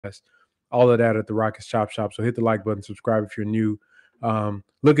All of that at the Rockets Chop Shop. So hit the like button, subscribe if you're new.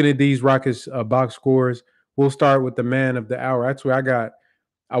 Looking at these Rockets box scores, we'll start with the man of the hour. Actually,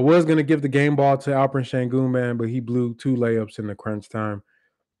 I was gonna give the game ball to Alperen Şengün, man, but he blew 2 layups in the crunch time.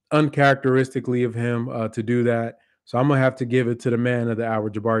 Uncharacteristically of him to do that. So I'm gonna have to give it to the man of the hour,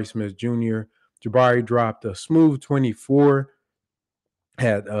 Jabari Smith Jr. Jabari dropped a smooth 24,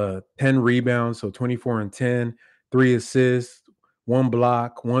 had 10 rebounds, so 24 and 10, 3 assists, 1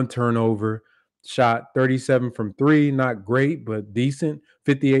 block, 1 turnover, shot 37 from three, not great, but decent,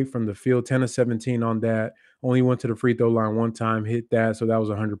 58 from the field, 10 of 17 on that. Only went to the free throw line one time, hit that, so that was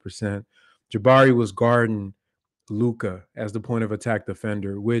 100%. Jabari was guarding Luka as the point of attack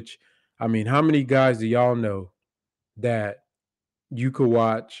defender, which, I mean, how many guys do y'all know that you could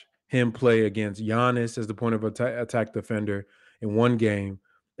watch him play against Giannis as the point of attack defender in one game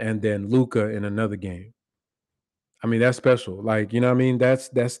and then Luka in another game? I mean, that's special. Like, you know what I mean? That's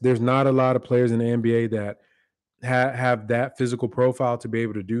there's not a lot of players in the NBA that have that physical profile to be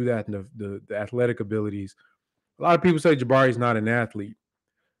able to do that and the athletic abilities. A lot of people say Jabari's not an athlete.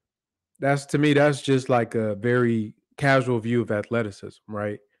 That's, to me, that's just like a very casual view of athleticism,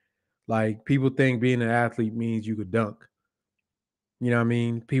 right? Like, people think being an athlete means you could dunk. You know what I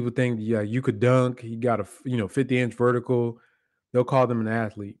mean? People think, yeah, you could dunk. He got a 50-inch vertical. They'll call them an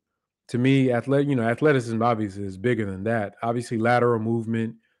athlete. To me, athleticism obviously is bigger than that. Obviously, lateral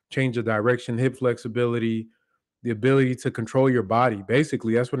movement, change of direction, hip flexibility, the ability to control your body.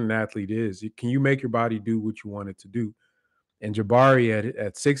 Basically, that's what an athlete is. Can you make your body do what you want it to do? And Jabari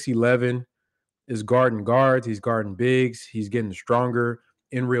at 6'11" is guarding guards. He's guarding bigs. He's getting stronger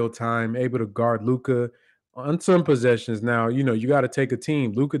in real time, able to guard Luka on some possessions. Now, you got to take a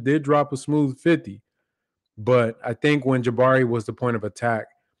team. Luka did drop a smooth 50, but I think when Jabari was the point of attack,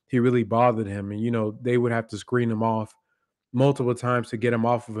 he really bothered him. And, they would have to screen him off multiple times to get him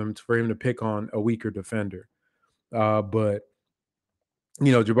off of him for him to pick on a weaker defender. But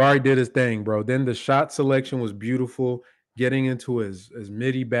Jabari did his thing, bro. Then the shot selection was beautiful, getting into his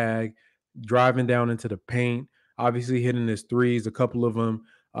midi bag, driving down into the paint, obviously hitting his threes, a couple of them.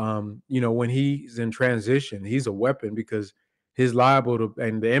 When he's in transition, he's a weapon because he's liable to,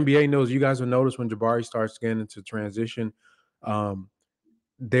 and the NBA knows, you guys will notice when Jabari starts getting into transition, um,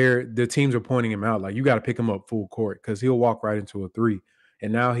 the teams are pointing him out. Like, you got to pick him up full court because he'll walk right into a three.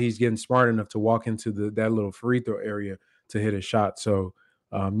 And now he's getting smart enough to walk into that little free throw area to hit a shot. So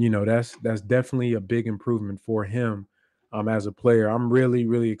that's definitely a big improvement for him as a player. I'm really,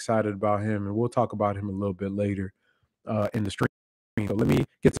 really excited about him, and we'll talk about him a little bit later in the stream. So let me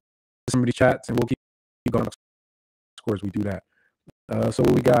get to some of these chats, and we'll keep going up scores. We do that. So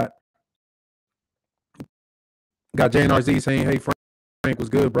what we got JNRZ saying, "Hey Frank, was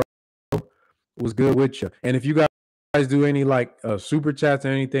good, bro. Was good with you." And if you guys do any like super chats or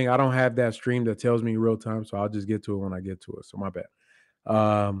anything, I don't have that stream that tells me real time, so I'll just get to it when I get to it. So my bad.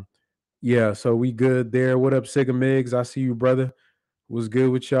 Yeah, so we good there. What up, Siga Migs? I see you, brother. Was good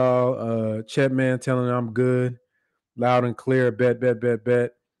with y'all. Chet man telling I'm good. Loud and clear. Bet.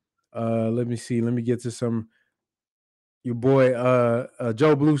 Let me see. Let me get to some. Your boy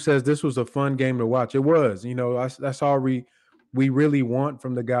Joe Blue says this was a fun game to watch. It was. That's all we really want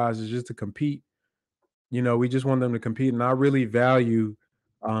from the guys, is just to compete. We just want them to compete, and I really value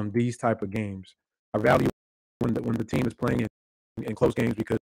these type of games. I value when the team is playing in close games,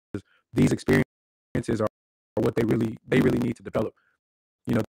 because these experiences are what they really need to develop.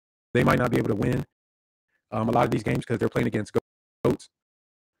 You know, they might not be able to win a lot of these games because they're playing against goats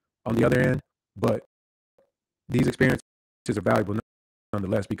on the other end, but these experiences are valuable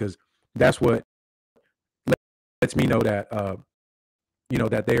nonetheless, because that's what lets me know that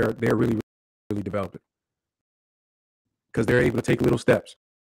that they're really developing, because they're able to take little steps.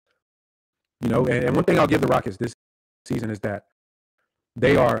 And one thing I'll give the Rockets this season is that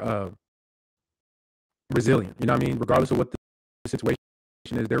they are resilient. You know what I mean? Regardless of what the situation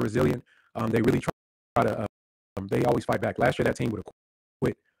is, they're resilient. They really try to. They always fight back. Last year, that team would have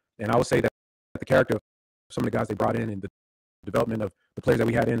quit, and I would say that the character of some of the guys they brought in and the development of the players that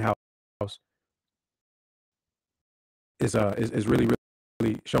we had in house is really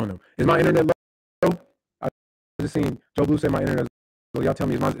showing them. Is my internet low? I just seen Joe Blue say my internet is low. Y'all tell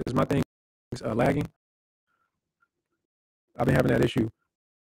me, is my thing lagging? I've been having that issue.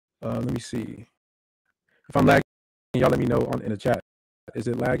 Let me see. If I'm lagging, y'all let me know in the chat. Is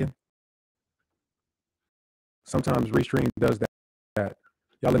it lagging? Sometimes Restream does that.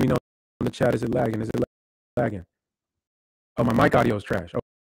 Y'all let me know in the chat. Is it lagging? Is it lagging? Oh, my mic audio is trash. Oh,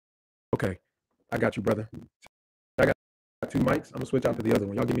 okay. I got you, brother. I got 2 mics. I'm going to switch out to the other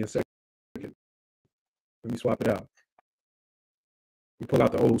one. Y'all give me a second. Let me swap it out. We pull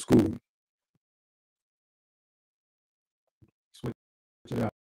out the old school. Switch it out.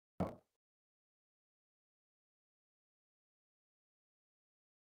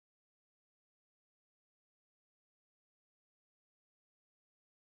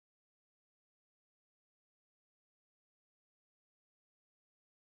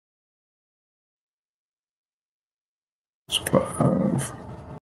 Five.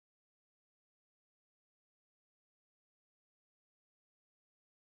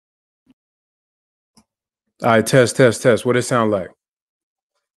 All right, test, test, test. What it sound like?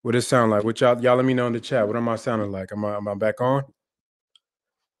 What it sound like? What y'all let me know in the chat. What am I sounding like? Am I back on?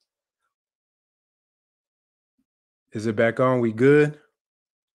 Is it back on? We good?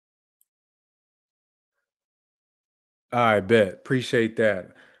 All right, bet. Appreciate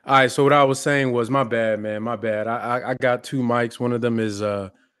that. All right, so what I was saying was my bad, man. My bad. I got two mics. One of them is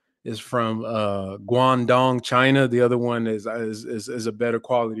from Guangdong, China. The other one is a better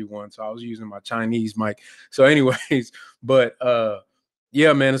quality one. So I was using my Chinese mic. So, anyways, but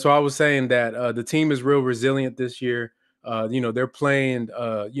yeah, man. So I was saying that the team is real resilient this year. They're playing.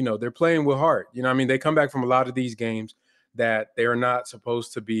 They're playing with heart. You know, what I mean, they come back from a lot of these games that they're not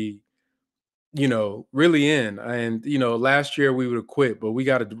supposed to be, really in. And, last year we would have quit, but we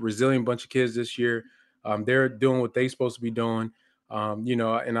got a resilient bunch of kids this year. They're doing what they're supposed to be doing.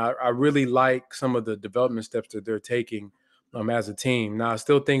 And I really like some of the development steps that they're taking as a team. Now, I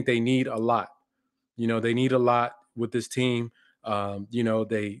still think they need a lot. They need a lot with this team.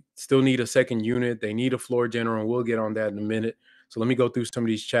 They still need a second unit. They need a floor general, and we'll get on that in a minute. So let me go through some of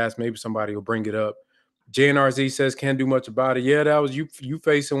these chats. Maybe somebody will bring it up. JNRZ says can't do much about it. Yeah, that was you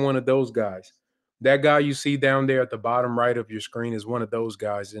facing one of those guys. That guy you see down there at the bottom right of your screen is one of those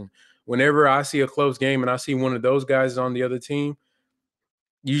guys. And whenever I see a close game and I see one of those guys on the other team,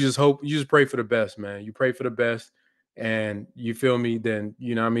 you just pray for the best, man. You pray for the best, and you feel me, then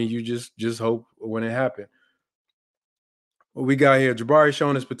what I mean, you just hope when it happens. What we got here, Jabari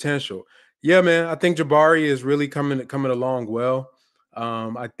showing his potential. Yeah, man. I think Jabari is really coming along well.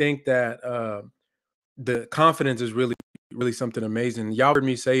 I think that the confidence is really something amazing. Y'all heard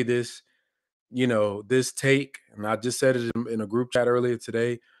me say this, this take, and I just said it in a group chat earlier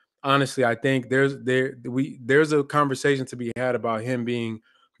today. Honestly, I think there's a conversation to be had about him being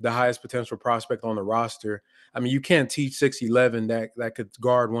the highest potential prospect on the roster. I mean, you can't teach 6'11" that could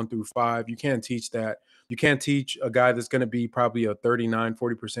guard 1 through 5. You can't teach that. You can't teach a guy that's going to be probably a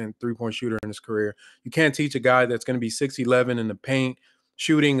 39-40% three-point shooter in his career. You can't teach a guy that's going to be 6'11" in the paint,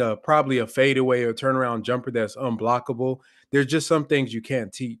 shooting probably a fadeaway or turnaround jumper that's unblockable. There's just some things you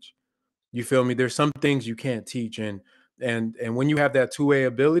can't teach. You feel me? There's some things you can't teach, and when you have that two-way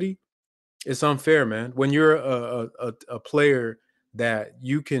ability, it's unfair, man. When you're a player that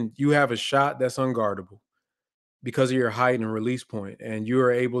you have a shot that's unguardable because of your height and release point, and you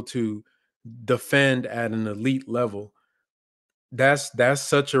are able to defend at an elite level. That's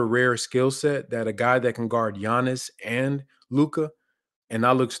such a rare skill set that a guy that can guard Giannis and Luka and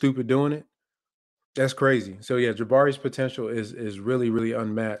not look stupid doing it. That's crazy. So yeah, Jabari's potential is really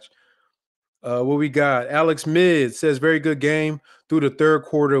unmatched. What we got? Alex Mid says very good game. Through the third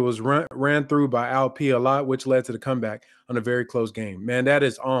quarter was ran through by Alp a lot, which led to the comeback on a very close game. Man, that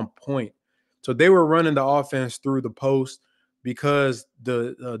is on point. So they were running the offense through the post because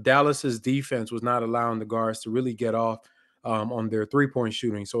the Dallas's defense was not allowing the guards to really get off on their 3-point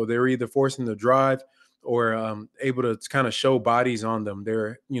shooting. So they were either forcing the drive or able to kind of show bodies on them.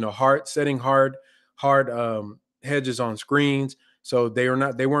 They're setting hard hedges on screens, so they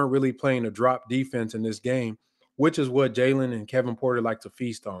weren't really playing a drop defense in this game, which is what Jalen and Kevin Porter like to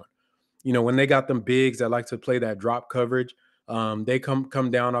feast on. When they got them bigs that like to play that drop coverage, they come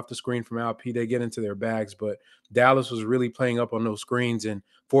down off the screen from LP, they get into their bags. But Dallas was really playing up on those screens and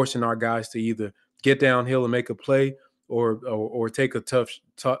forcing our guys to either get downhill and make a play or take a tough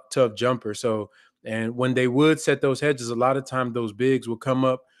jumper. So, and when they would set those hedges, a lot of time those bigs would come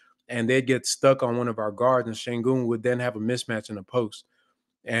up and they'd get stuck on one of our guards, and Şengün would then have a mismatch in the post.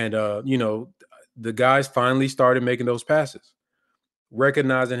 And the guys finally started making those passes,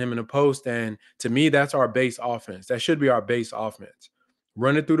 recognizing him in the post. And to me, that's our base offense. That should be our base offense.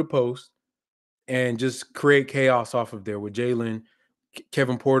 Run it through the post and just create chaos off of there with Jalen,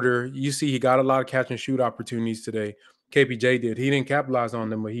 Kevin Porter. You see, he got a lot of catch and shoot opportunities today. KPJ did. He didn't capitalize on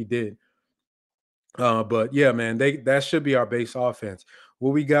them, but he did. But yeah, man, that should be our base offense.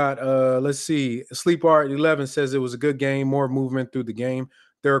 What we got? Let's see. Sleep Art 11 says it was a good game, more movement through the game.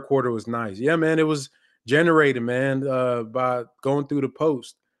 Third quarter was nice. Yeah, man, it was generated, man, by going through the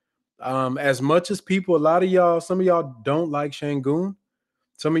post. As much as people, some of y'all don't like Şengün.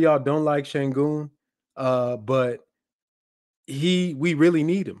 Some of y'all don't like Şengün. But we really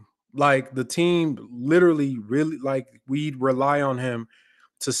need him. Like the team literally really like we rely on him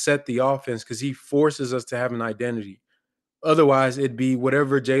to set the offense because he forces us to have an identity. Otherwise, it'd be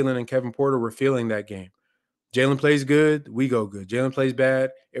whatever Jalen and Kevin Porter were feeling that game. Jalen plays good, we go good. Jalen plays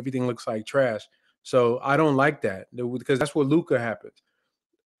bad, everything looks like trash. So I don't like that because that's what Luka happens.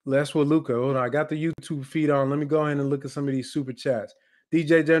 That's what Luka. Hold on, I got the YouTube feed on. Let me go ahead and look at some of these super chats.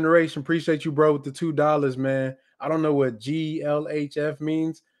 DJ Generation, appreciate you, bro, with the $2, man. I don't know what GLHF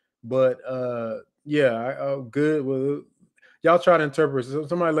means, but yeah, good. Well, y'all try to interpret. So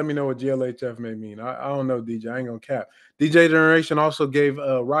somebody let me know what GLHF may mean. I don't know, DJ. I ain't gonna cap. DJ Generation also gave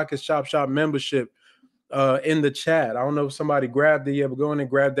Rockets Chop Shop membership in the chat. I don't know if somebody grabbed it yet, but go in and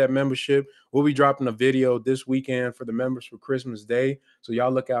grab that membership. We'll be dropping a video this weekend for the members for Christmas Day. So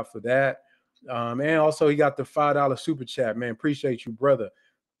y'all look out for that. And also he got the $5 super chat, man. Appreciate you, brother.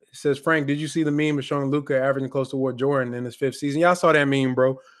 It says, Frank, did you see the meme of showing Luka averaging close to what Jordan in his 5th season? Yeah, I saw that meme,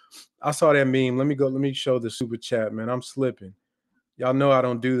 bro. I saw that meme. Let me show the super chat, man. I'm slipping. Y'all know I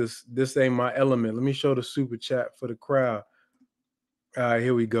don't do this. This ain't my element. Let me show the super chat for the crowd. All right,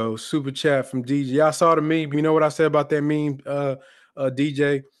 here we go. Super chat from DJ. Y'all saw the meme. You know what I said about that meme,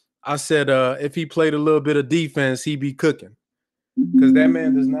 DJ? I said if he played a little bit of defense, he'd be cooking. Because that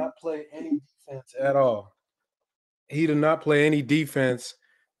man does not play any defense at all. He did not play any defense.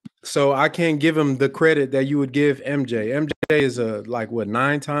 So I can't give him the credit that you would give MJ. MJ is a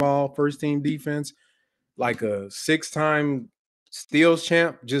 9-time all first team defense, like a 6-time steals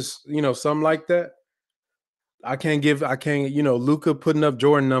champ, just something like that. I can't, Luka putting up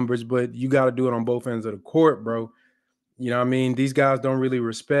Jordan numbers, but you got to do it on both ends of the court, bro. You know what I mean? These guys don't really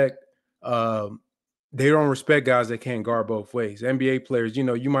respect, they don't respect guys that can't guard both ways. NBA players,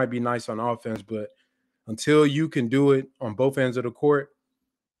 you might be nice on offense, but until you can do it on both ends of the court,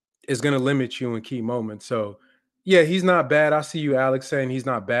 it's going to limit you in key moments. So, yeah, he's not bad. I see you, Alex, saying he's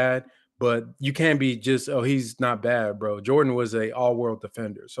not bad, but you can't be just, oh, he's not bad, bro. Jordan was a all-world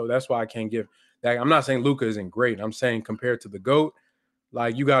defender. So that's why I can't give that. I'm not saying Luka isn't great. I'm saying compared to the GOAT,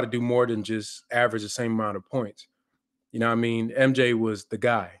 like you got to do more than just average the same amount of points. You know what I mean? MJ was the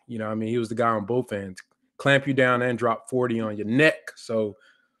guy. You know what I mean? He was the guy on both ends. Clamp you down and drop 40 on your neck. So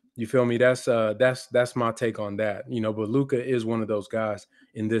you feel me? That's my take on that. But Luka is one of those guys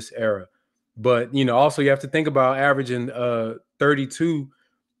in this era. But also you have to think about averaging 32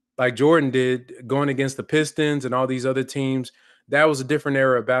 like Jordan did going against the Pistons and all these other teams. That was a different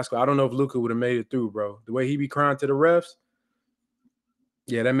era of basketball. I don't know if Luka would have made it through, bro. The way he be crying to the refs,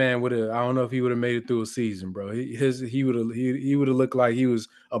 yeah, that man would have. I don't know if he would have made it through a season, bro. He would have looked like he was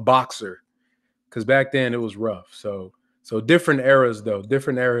a boxer, because back then it was rough. So different eras, though.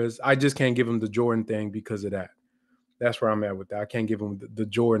 Different eras. I just can't give him the Jordan thing because of that. That's where I'm at with that. I can't give him the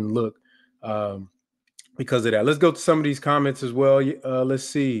Jordan look because of that. Let's go to some of these comments as well. Let's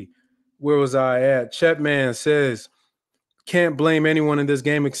see. Where was I at? Chetman says, can't blame anyone in this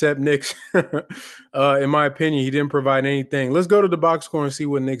game except Knicks. In my opinion, he didn't provide anything. Let's go to the box score and see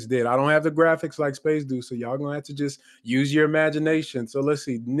what Knicks did. I don't have the graphics like Space do, so y'all going to have to just use your imagination. So let's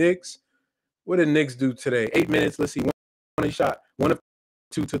see. Knicks. What did Knicks do today? 8 minutes. Let's see. One shot. One of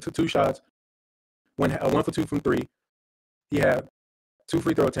two shots. One for 2 from 3. He had 2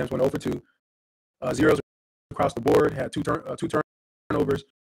 free throw attempts. Went 0 for 2. Zeros across the board. Had two turnovers.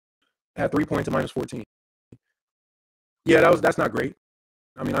 Had 3 points and -14. Yeah, that's not great.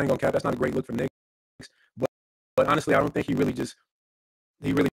 I mean, I ain't gonna cap. That's not a great look for Knicks. But honestly, I don't think he really just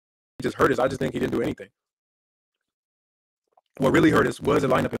hurt us. I just think he didn't do anything. What really hurt us was a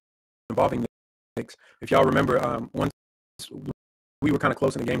lineup involving the Knicks. If y'all remember, once we were kind of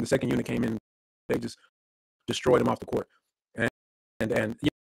close in the game, the second unit came in, they just destroyed him off the court. And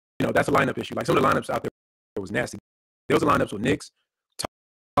that's a lineup issue. Like some of the lineups out there was nasty. There was a lineups with Knicks,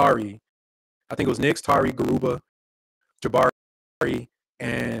 Tari, I think it was Knicks, Tari, Garuba, Jabari,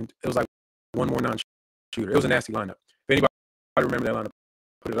 and it was like one more non-shooter. It was a nasty lineup. If anybody remember that lineup,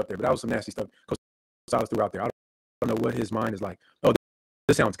 put it up there. But that was some nasty stuff Coach Silas threw out there. I don't know what his mind is like. Oh,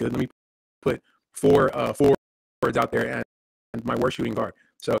 this sounds good. Let me put four forwards out there and my worst shooting guard.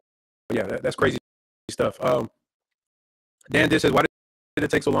 So, yeah, that's crazy stuff. Dan Dish says, why did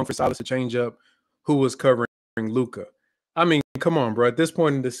it take so long for Silas to change up who was covering Luka? I mean, come on, bro. At this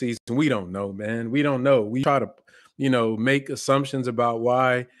point in the season, we don't know, man. We don't know. We try to, make assumptions about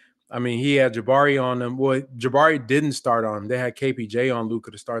why. I mean, he had Jabari on them. Well, Jabari didn't start on him. They had KPJ on Luka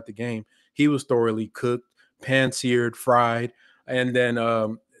to start the game. He was thoroughly cooked, pan-seared, fried. And then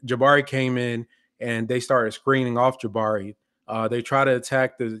Jabari came in, and they started screening off Jabari. They try to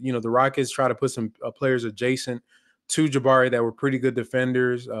attack the Rockets, try to put some players adjacent to Jabari that were pretty good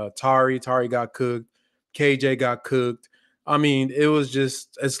defenders. Tari got cooked. KJ got cooked. I mean, it was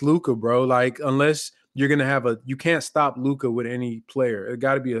just it's Luca, bro. Like unless you're gonna have you can't stop Luca with any player. It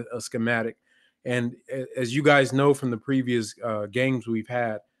got to be a schematic. And as you guys know from the previous games we've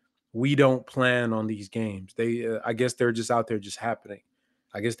had, we don't plan on these games. I guess they're just out there just happening.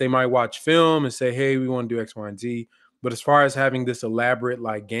 I guess they might watch film and say, "Hey, we want to do X, Y, and Z." But as far as having this elaborate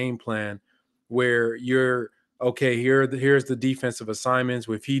like game plan, where you're okay, here's the defensive assignments.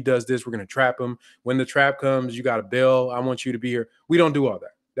 If he does this, we're gonna trap him. When the trap comes, you got to bail. I want you to be here. We don't do all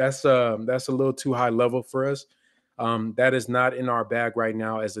that. That's a little too high level for us. That is not in our bag right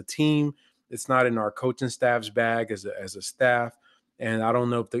now as a team. It's not in our coaching staff's bag as a staff. And I don't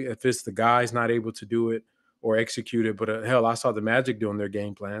know if it's the guys not able to do it or execute it. But hell, I saw the Magic doing their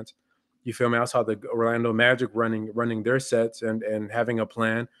game plans. You feel me? I saw the Orlando Magic running their sets and having a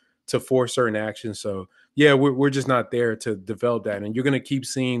plan to force certain actions. So yeah, we're just not there to develop that. And you're going to keep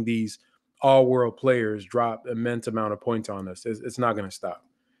seeing these all world players drop immense amount of points on us. It's not going to stop.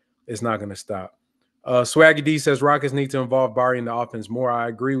 It's not going to stop. Swaggy D says Rockets need to involve Barry in the offense more. I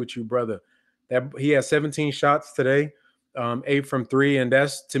agree with you, brother. That he has 17 shots today, 8 from 3, and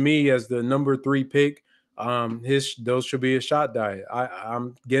that's to me as the number 3 pick. Those should be a shot diet.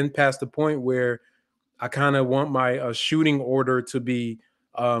 I'm getting past the point where I kind of want my shooting order to be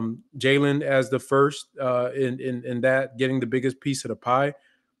Jalen as the first in that getting the biggest piece of the pie.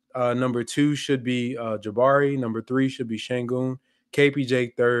 Number 2 should be Jabari. Number 3 should be Shangun.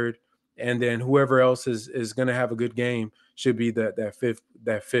 KPJ third, and then whoever else is going to have a good game should be that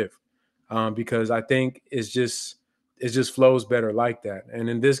fifth. Because I think it just flows better like that. And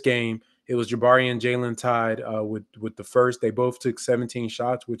in this game, it was Jabari and Jalen tied with the first. They both took 17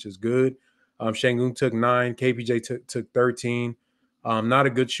 shots, which is good. Shangun took 9. KPJ took 13. Not a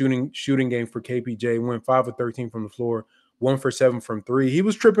good shooting game for KPJ. Went 5 of 13 from the floor. 1 for 7 from 3. He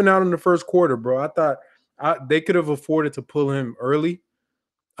was tripping out in the first quarter, bro. I thought they could have afforded to pull him early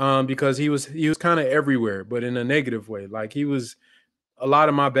because he was kind of everywhere, but in a negative way. Like he was a lot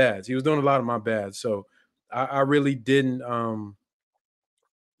of my bads. He was doing a lot of my bads. So I really didn't.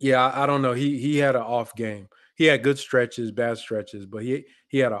 Yeah, I don't know. He had an off game. He had good stretches, bad stretches, but he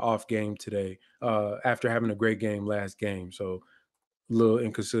had an off game today after having a great game last game. So little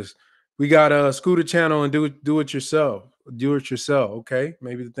inconsistent. We got a Scooter channel and do it yourself. Do it yourself. Okay.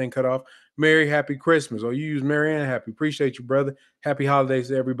 Maybe the thing cut off. Merry Happy Christmas. Or you use Merry and Happy. Appreciate you, brother. Happy holidays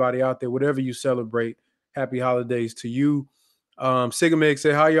to everybody out there. Whatever you celebrate, happy holidays to you. Sigamig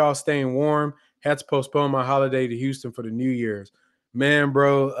said, how y'all staying warm? Had to postpone my holiday to Houston for the New Year's. Man,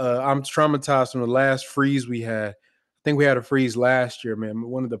 bro, I'm traumatized from the last freeze we had. I think we had a freeze last year, man.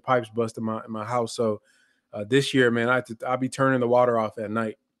 One of the pipes busted in my house. So this year, man, I'll be turning the water off at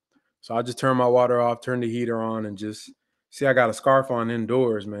night. So I just turn my water off, turn the heater on, and just see. I got a scarf on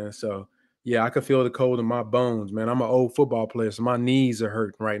indoors, man. So yeah, I could feel the cold in my bones, man. I'm an old football player, so my knees are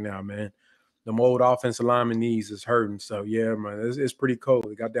hurting right now, man. The old offensive lineman knees is hurting. So yeah, man, it's pretty cold.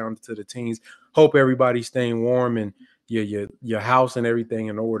 It got down to the teens. Hope everybody's staying warm and your house and everything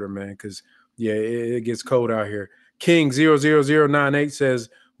in order, man. Because yeah, it gets cold out here. King 00098 says,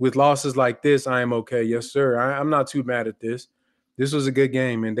 with losses like this, I am okay. Yes, sir. I'm not too mad at this. This was a good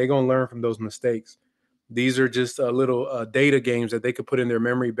game, and they're gonna learn from those mistakes. These are just little data games that they could put in their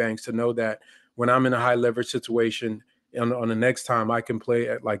memory banks to know that when I'm in a high leverage situation, on the next time I can play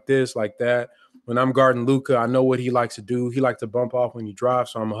at like this, like that. When I'm guarding Luca, I know what he likes to do. He likes to bump off when he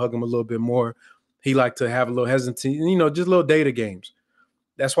drives, so I'm gonna hug him a little bit more. He like to have a little hesitancy, just little data games.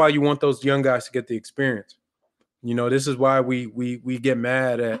 That's why you want those young guys to get the experience. This is why we get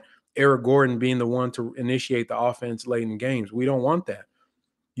mad at Eric Gordon being the one to initiate the offense late in games. We don't want that.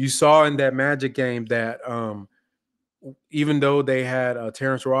 You saw in that Magic game that even though they had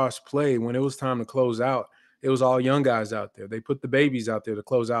Terrence Ross play, when it was time to close out, it was all young guys out there. They put the babies out there to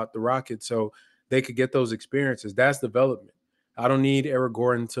close out the Rockets so they could get those experiences. That's development. I don't need Eric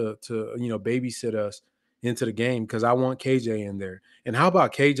Gordon to babysit us into the game because I want KJ in there. And how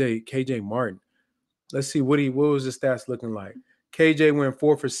about KJ Martin? Let's see what was the stats looking like. KJ went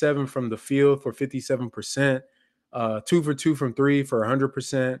 4 for 7 from the field for 57%, 2 for 2 from 3 for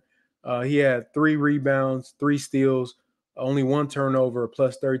 100%. He had 3 rebounds, 3 steals, only 1 turnover,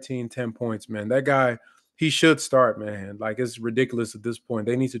 plus 13, 10 points, man. That guy, he should start, man. Like, it's ridiculous at this point.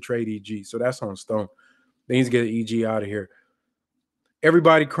 They need to trade EG. So that's on Stone. They need to get EG out of here.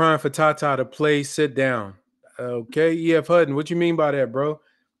 Everybody crying for Tata to play, sit down. Okay, EF Hutton, what you mean by that, bro?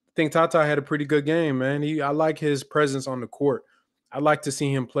 I think Tata had a pretty good game, man. I like his presence on the court. I like to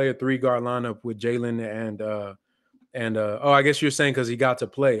see him play a 3-guard lineup with Jalen and I guess you're saying because he got to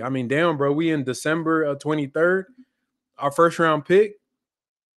play. I mean, damn, bro, we in December 23rd, our first round pick.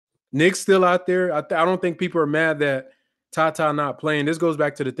 Nick's still out there. I don't think people are mad that Tata not playing. This goes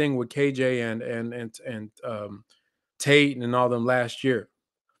back to the thing with KJ and Tate and all them last year.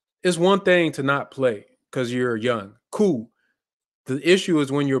 It's one thing to not play because you're young. Cool. The issue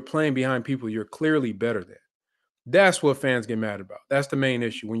is when you're playing behind people you're clearly better than. That's what fans get mad about. That's the main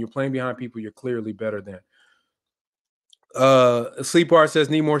issue. When you're playing behind people you're clearly better than. Sleep Art says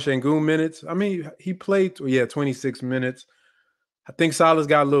need more Şengün minutes. I mean, he played 26 minutes. I think Salah's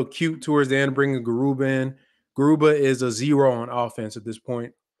got a little cute towards the end, bringing Garuba in. Garuba is a zero on offense at this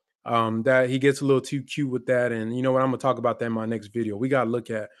point. That he gets a little too cute with that, and you know what? I'm gonna talk about that in my next video. We got to look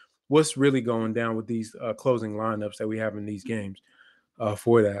at what's really going down with these closing lineups that we have in these games.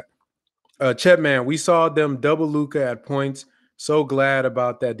 For that, Chet, man, we saw them double Luka at points. So glad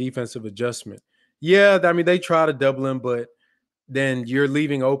about that defensive adjustment. Yeah, I mean they try to double him, but then you're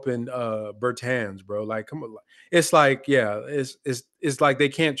leaving open Bertans, bro. Like, come on. It's like, yeah, it's like they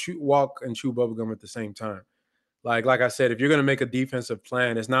can't walk and chew bubblegum at the same time. Like I said, if you're gonna make a defensive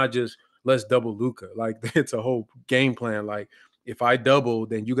plan, it's not just let's double Luca. Like it's a whole game plan. Like if I double,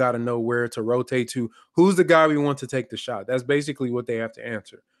 then you got to know where to rotate to. Who's the guy we want to take the shot? That's basically what they have to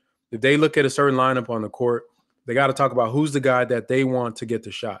answer. If they look at a certain lineup on the court, they got to talk about who's the guy that they want to get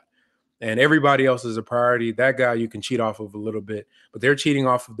the shot. And everybody else is a priority. That guy you can cheat off of a little bit, but they're cheating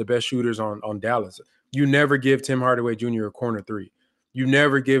off of the best shooters on Dallas. You never give Tim Hardaway Jr. a corner three. You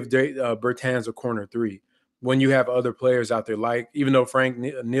never give Bertans a corner three when you have other players out there. Like even though Frank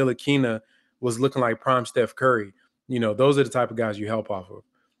Ntilikina was looking like prime Steph Curry, you know those are the type of guys you help off of.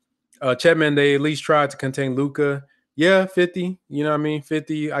 Chetman, they at least tried to contain Luka. Yeah, 50. You know what I mean?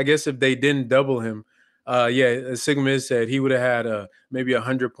 50. I guess if they didn't double him, as Sigma said, he would have had maybe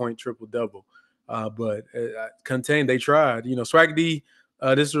 100-point triple double. But contained, they tried. You know, Swag D.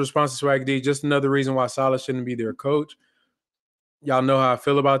 This is a response to Swag D. Just another reason why Salah shouldn't be their coach. Y'all know how I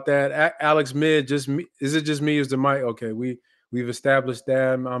feel about that. Alex Mid, is it just me? Is the mic okay? We've established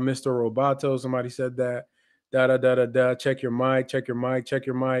that. I'm Mr. Roboto. Somebody said that. Da da da da da. Check your mic. Check your mic. Check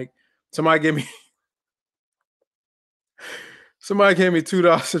your mic. Somebody gave me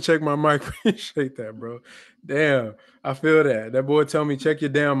 $2 to check my mic. Appreciate that, bro. Damn, I feel that. That boy tell me check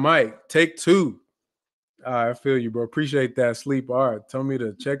your damn mic. Take two. All right, I feel you, bro. Appreciate that. Sleep hard. Tell me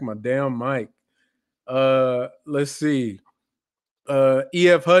to check my damn mic. Let's see.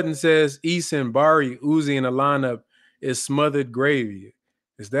 EF Hutton says Eason, Bari, Uzi in the lineup is smothered gravy.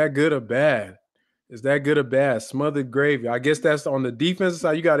 Is that good or bad? Is that good or bad? Smothered gravy. I guess that's on the defensive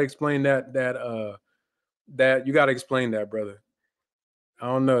side. You got to explain that you got to explain that, brother. I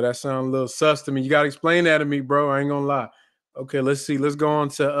don't know. That sounds a little sus to me. You got to explain that to me, bro. I ain't gonna lie. Okay, let's see. Let's go on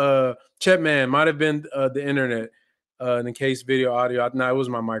to Chetman. Might have been the internet. In the case video audio. No, it was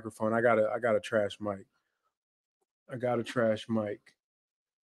my microphone. I got a trash mic. I got a trash mic.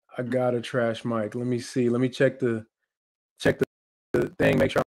 Let me see. Let me check the thing. Make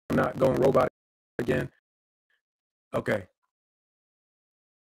sure I'm not going robot again. Okay.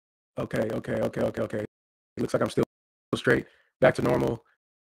 Okay. It looks like I'm still straight. Back to normal.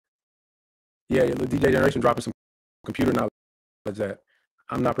 Yeah, the DJ Generation dropping some computer knowledge that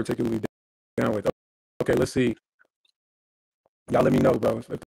I'm not particularly down with. Okay, let's see. Y'all let me know, bro, if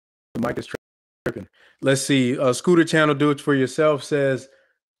the mic is tripping. Let's see. Scooter Channel, do it for yourself, says,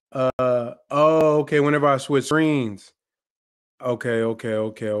 okay, whenever I switch screens. Okay.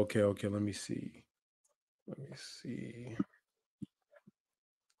 Let me see.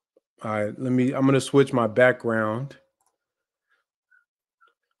 All right, I'm gonna switch my background.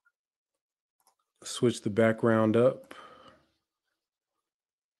 Switch the background up.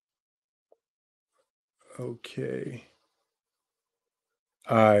 Okay.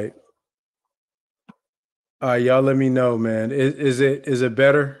 All right. Y'all let me know, man. Is it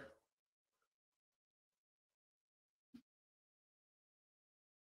better?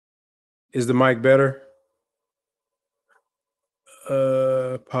 Is the mic better?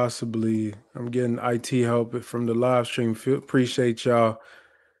 Possibly. I'm getting IT help from the live stream. Appreciate y'all.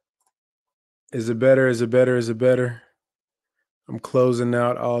 Is it better? Is it better? I'm closing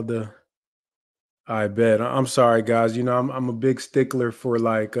out all the. I bet. I'm sorry, guys. You know, I'm a big stickler for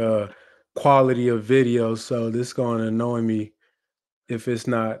like quality of video, so this is going to annoy me if it's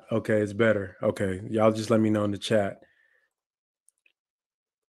not okay. It's better. Okay, y'all just let me know in the chat.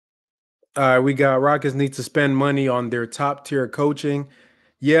 All right, we got Rockets need to spend money on their top tier coaching.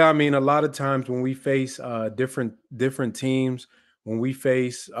 Yeah, I mean, a lot of times when we face different teams, when we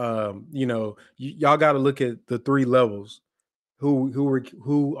face, y'all got to look at the three levels.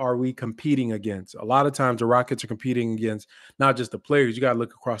 Who are we competing against? A lot of times the Rockets are competing against not just the players. You got to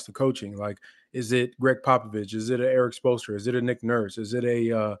look across the coaching. Like, is it Greg Popovich? Is it an Eric Spoelstra? Is it a Nick Nurse? Is it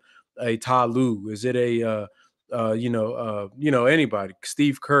a Ty Lue? Is it anybody,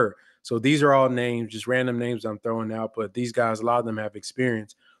 Steve Kerr. So these are all names, just random names I'm throwing out, but these guys, a lot of them have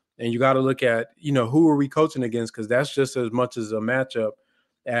experience. And you got to look at, who are we coaching against? Because that's just as much as a matchup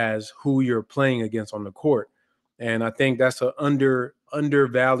as who you're playing against on the court. And I think that's an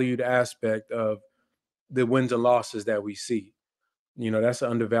undervalued aspect of the wins and losses that we see. That's an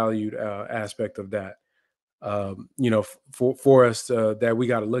undervalued aspect of that. For us that we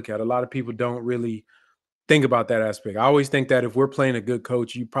got to look at. A lot of people don't really think about that aspect. I always think that if we're playing a good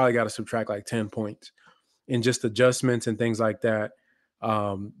coach, you probably got to subtract like 10 points in just adjustments and things like that.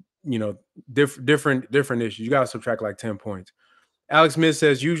 Um, different issues. You got to subtract like 10 points. Alex Smith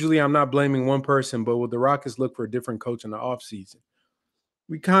says, usually I'm not blaming one person, but will the Rockets look for a different coach in the offseason?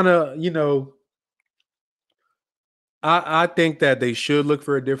 We kind of, I think that they should look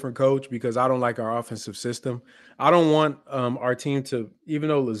for a different coach because I don't like our offensive system. I don't want our team to, even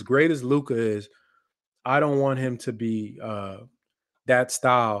though as great as Luka is, I don't want him to be that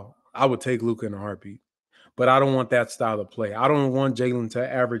style. I would take Luka in a heartbeat, but I don't want that style of play. I don't want Jalen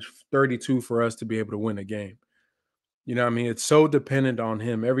to average 32 for us to be able to win a game. You know what I mean? It's so dependent on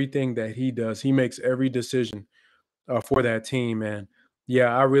him. Everything that he does, he makes every decision for that team. And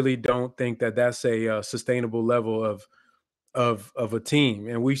yeah, I really don't think that that's a sustainable level of a team.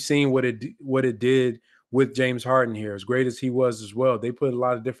 And we've seen what it did with James Harden here, as great as he was as well. They put a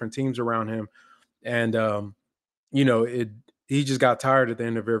lot of different teams around him, and it he just got tired at the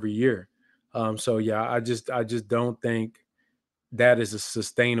end of every year. So yeah, I just don't think that is a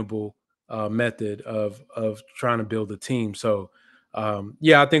sustainable method of trying to build a team. So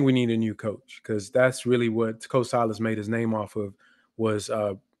yeah, I think we need a new coach because that's really what Coach Silas made his name off of was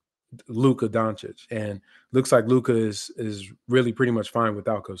Luka Doncic, and looks like Luka is really pretty much fine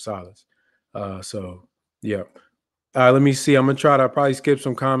without Coach Silas. So yeah. Let me see. I'm gonna try to probably skip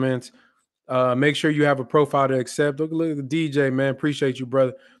some comments. Make sure you have a profile to accept. Look at the DJ, man. Appreciate you,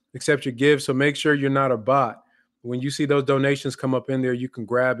 brother. Accept your gift. So make sure you're not a bot. When you see those donations come up in there, you can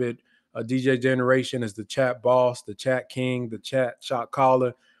grab it. DJ Generation is the chat boss, the chat king, the chat shot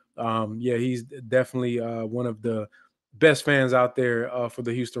caller. Yeah, he's definitely one of the best fans out there for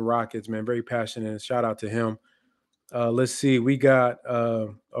the Houston Rockets, man. Very passionate. Shout out to him. Let's see. We got,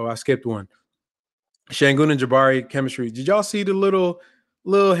 I skipped one. Shangun and Jabari chemistry. Did y'all see the little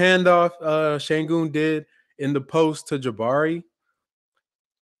handoff Shangun did in the post to Jabari?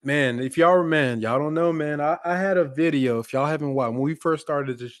 Man, if y'all y'all don't know, man. I had a video. If y'all haven't watched, when we first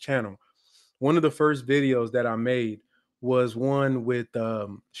started this channel, one of the first videos that I made was one with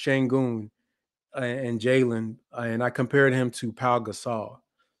Shangun and Jalen, and I compared him to Pau Gasol.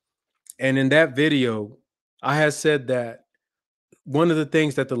 And in that video, I had said that one of the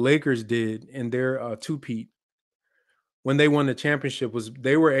things that the Lakers did in their two-peat when they won the championship was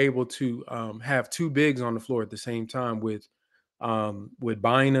they were able to have two bigs on the floor at the same time with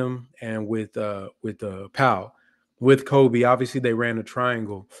Bynum and with Powell. With Kobe, obviously they ran a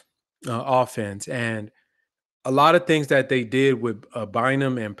triangle offense, and a lot of things that they did with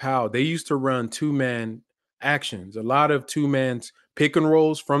Bynum and Powell, they used to run two-man actions, a lot of two-man's pick and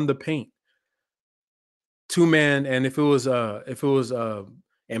rolls from the paint. Two-man, and if it was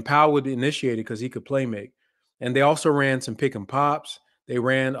and Powell would initiate it because he could play make. And they also ran some pick and pops. They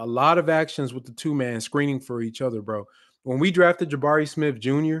ran a lot of actions with the two-man screening for each other, bro. When we drafted Jabari Smith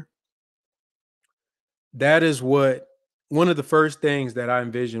Jr., that is what one of the first things that I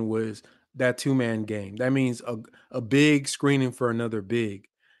envisioned was that two-man game. That means a big screening for another big.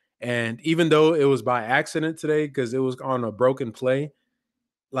 And even though it was by accident today because it was on a broken play,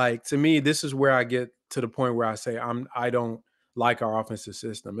 like to me, this is where I get to the point where I say I don't like our offensive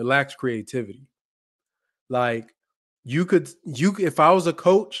system. It lacks creativity. Like you could if I was a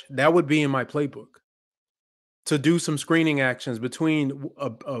coach, that would be in my playbook to do some screening actions between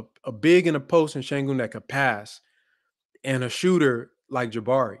a big and a post and Shangun that could pass and a shooter like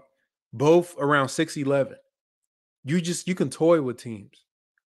Jabari, both around 6'11". You can toy with teams.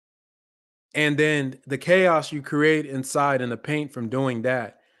 And then the chaos you create inside in the paint from doing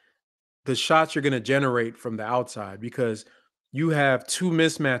that, the shots you're going to generate from the outside because you have two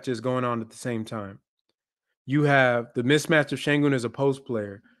mismatches going on at the same time. You have the mismatch of Shangun as a post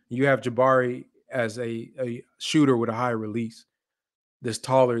player. You have Jabari as a shooter with a high release that's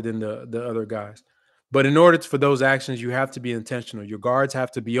taller than the other guys. But in order for those actions, you have to be intentional. Your guards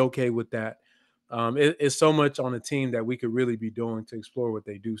have to be okay with that. It's so much on the team that we could really be doing to explore what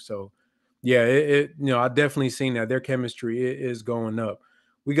they do. So, yeah, I definitely seen that their chemistry is going up.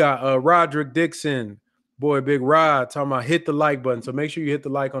 We got Roderick Dixon, boy, Big Rod, talking about hit the like button. So make sure you hit the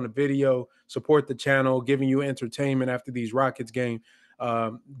like on the video, support the channel, giving you entertainment after these Rockets game.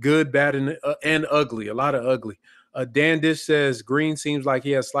 Good, bad, and ugly. A lot of ugly. Dan Dish says Green seems like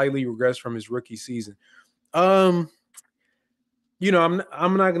he has slightly regressed from his rookie season. Um,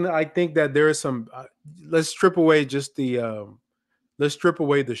 I'm not gonna. I think that there is some. Let's strip away just the. Let's strip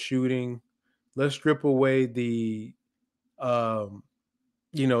away the shooting. Let's strip away the. Um,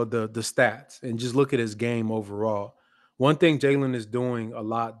 the stats and just look at his game overall. One thing Jalen is doing a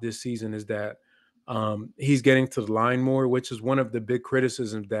lot this season is that he's getting to the line more, which is one of the big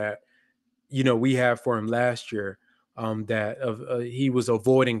criticisms that we have for him last year. That he was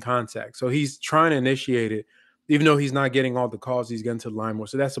avoiding contact, so he's trying to initiate it, even though he's not getting all the calls. He's getting to the line more,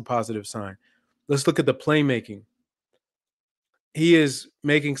 so that's a positive sign. Let's look at the playmaking. He is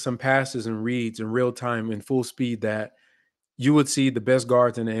making some passes and reads in real time in full speed that you would see the best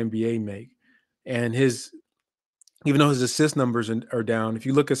guards in the NBA make. And even though his assist numbers are down, if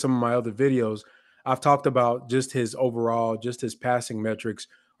you look at some of my other videos, I've talked about just his overall, just his passing metrics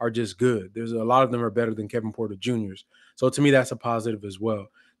are just good. There's a lot of them are better than Kevin Porter Jr.'s. So to me, that's a positive as well.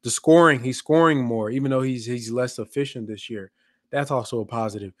 The scoring, he's scoring more, even though he's less efficient this year. That's also a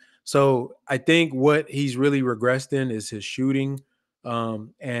positive. So I think what he's really regressed in is his shooting,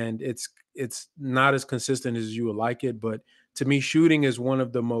 and it's not as consistent as you would like it. But to me, shooting is one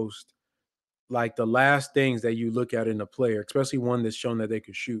of the most like the last things that you look at in a player, especially one that's shown that they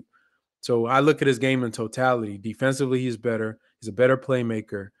could shoot. So I look at his game in totality. Defensively, he's better. He's a better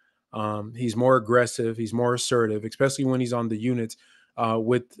playmaker. He's more aggressive. He's more assertive, especially when he's on the units.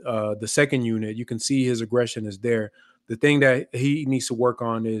 With the second unit, you can see his aggression is there. The thing that he needs to work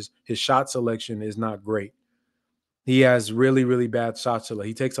on is his shot selection is not great. He has really, really bad shot selection.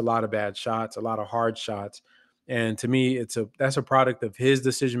 He takes a lot of bad shots, a lot of hard shots. And to me, that's a product of his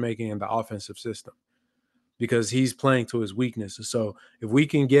decision making and the offensive system because he's playing to his weaknesses. So if we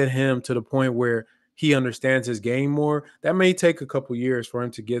can get him to the point where he understands his game more, that may take a couple years for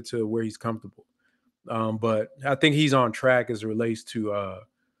him to get to where he's comfortable. But I think he's on track as it relates to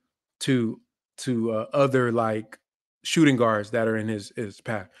other like shooting guards that are in his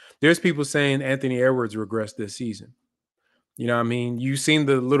path. There's people saying Anthony Edwards regressed this season. You know what I mean? You've seen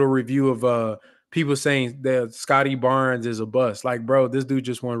the little review of people saying that Scotty Barnes is a bust. Like, bro, this dude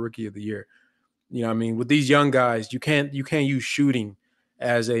just won Rookie of the Year. You know what I mean? With these young guys, you can't use shooting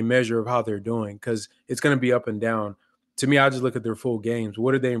as a measure of how they're doing because it's going to be up and down. To me, I just look at their full games.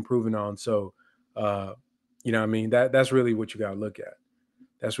 What are they improving on? So, uh, you know what I mean? That's really what you got to look at.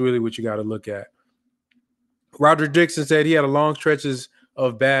 That's really what you got to look at. Roger Dixon said he had a long stretches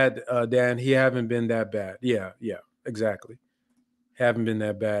of bad, Dan. He haven't been that bad. Yeah, exactly. Haven't been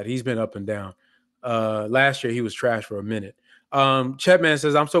that bad. He's been up and down. Last year he was trash for a minute. Chetman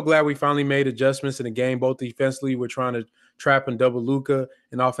says, I'm so glad we finally made adjustments in the game. Both defensively, we're trying to trap and double Luka,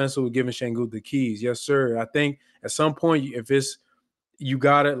 and offensively, we're giving Şengün the keys. Yes, sir. I think at some point, if it's you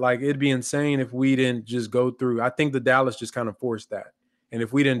got it, like it'd be insane if we didn't just go through. I think the Dallas just kind of forced that. And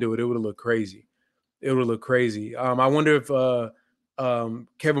if we didn't do it, it would have looked crazy. It would look crazy. I wonder if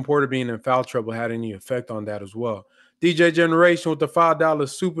Kevin Porter being in foul trouble had any effect on that as well. DJ Generation with the $5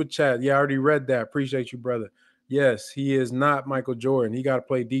 super chat. Yeah, I already read that. Appreciate you, brother. Yes, he is not Michael Jordan. He got to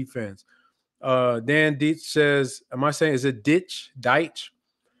play defense. Dan Deitch says, am I saying, is it Deitch?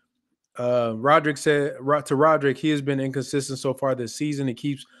 Roderick said to Roderick, he has been inconsistent so far this season. He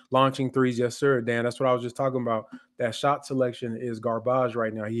keeps launching threes. Yes, sir, Dan. That's what I was just talking about. That shot selection is garbage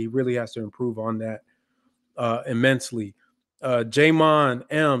right now. He really has to improve on that immensely. Jamon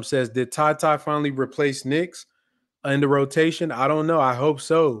M says, did Ty finally replace Knicks in the rotation? I don't know. I hope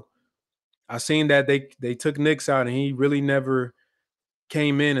so. I seen that they took Knicks out and he really never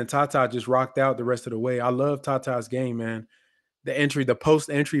came in and Tata just rocked out the rest of the way. I love Tata's game, man. The post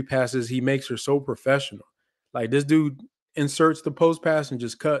entry passes he makes are so professional. Like this dude inserts the post pass and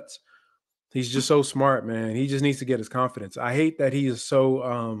just cuts. He's just so smart, man. He just needs to get his confidence. I hate that he is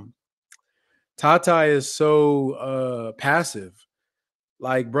so Tata is so passive.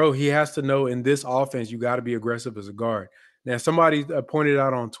 Like, bro, he has to know in this offense, you got to be aggressive as a guard. Now, somebody pointed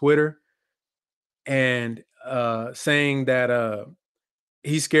out on Twitter and saying that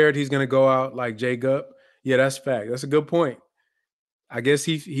he's scared he's going to go out like Jay Gup. Yeah, that's fact. That's a good point. I guess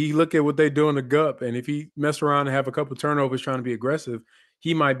he look at what they do in the Gup, and if he mess around and have a couple turnovers trying to be aggressive,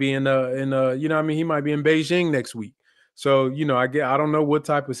 he might be in you know what I mean, he might be in Beijing next week. So I don't know what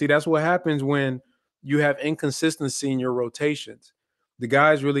type of that's what happens when you have inconsistency in your rotations. The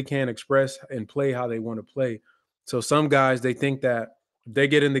guys really can't express and play how they want to play. So some guys they think that if they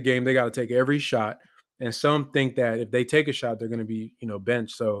get in the game, they got to take every shot, and some think that if they take a shot, they're going to be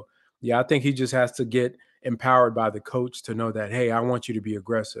benched. So yeah, I think he just has to get empowered by the coach to know that, hey, I want you to be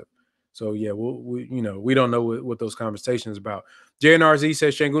aggressive. So yeah, we don't know what those conversations about. JNRZ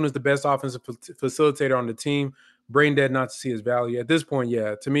says Şengün is the best offensive facilitator on the team. Brain dead not to see his value at this point.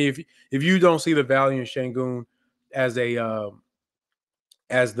 Yeah, to me, if you don't see the value in Şengün as a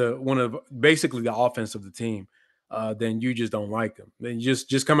as the one of basically the offense of the team, then you just don't like him. Then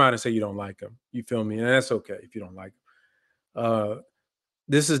just come out and say you don't like him. You feel me? And that's okay if you don't like him.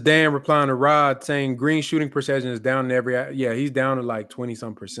 This is Dan replying to Rod saying Green shooting percentage is down in every. Yeah, he's down to like 20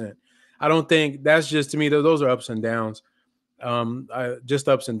 some percent. I don't think that's just to me. Those are ups and downs. Just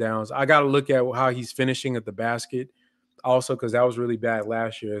ups and downs. I got to look at how he's finishing at the basket also because that was really bad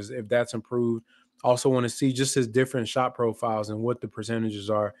last year. If that's improved, also want to see just his different shot profiles and what the percentages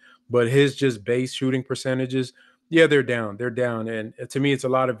are. But his just base shooting percentages, yeah, they're down. They're down, and to me, it's a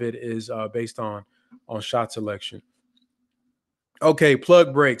lot of it is based on shot selection. Okay,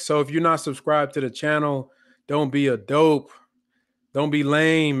 plug break. So if you're not subscribed to the channel, don't be a dope. Don't be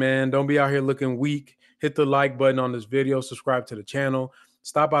lame, man. Don't be out here looking weak. Hit the like button on this video. Subscribe to the channel.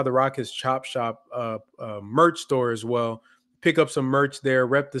 Stop by the Rockets Chop Shop merch store as well. Pick up some merch there.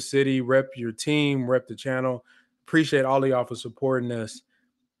 Rep the city. Rep your team. Rep the channel. Appreciate all of y'all for supporting us.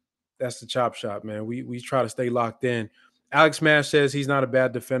 That's the Chop Shop, man. We try to stay locked in. Alex Mash says he's not a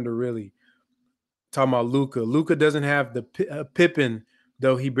bad defender, really. Talking about Luka. Luka doesn't have the Pippen,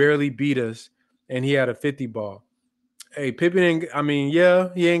 though he barely beat us, and he had a 50 ball. Hey, Pippen, I mean, yeah,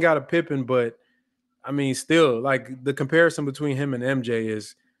 he ain't got a Pippen, but I mean, still, like the comparison between him and MJ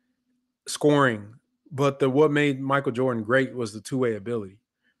is scoring. But what made Michael Jordan great was the two-way ability.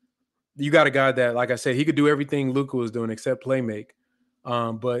 You got a guy that, like I said, he could do everything Luka was doing except play make,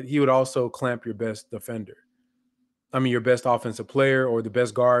 but he would also clamp your best defender. I mean, your best offensive player or the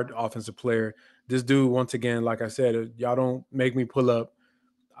best guard offensive player. This dude, once again, like I said, y'all don't make me pull up.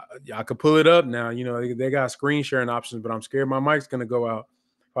 I could pull it up now. You know, they got screen sharing options, but I'm scared my mic's going to go out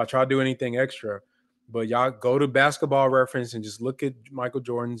if I try to do anything extra. But y'all go to Basketball Reference and just look at Michael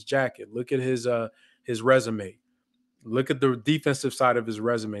Jordan's jacket. Look at his resume. Look at the defensive side of his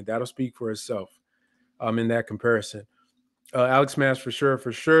resume. That'll speak for itself in that comparison. Alex Mass for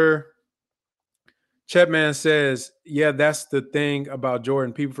sure. Chetman says, yeah, that's the thing about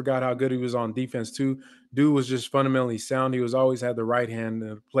Jordan. People forgot how good he was on defense too. Dude was just fundamentally sound. He was always had the right hand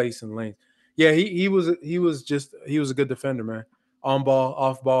in place and length. Yeah, he was a good defender, man. On ball,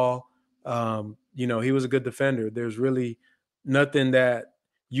 off ball. He was a good defender. There's really nothing that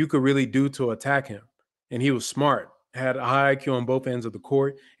you could really do to attack him. And he was smart. Had a high IQ on both ends of the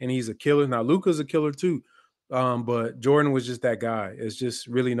court, and he's a killer. Now Luka's a killer too. But Jordan was just that guy. It's just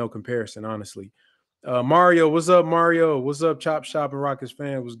really no comparison, honestly. Mario, what's up, Mario? What's up, Chop Shop and Rockets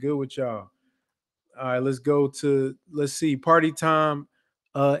fan? What's good with y'all? All right, let's see, party time,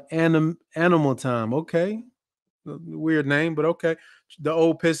 animal time. Okay, weird name, but okay. The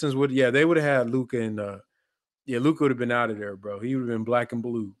old Pistons they would have had Luka and Luka would have been out of there, bro. He would have been black and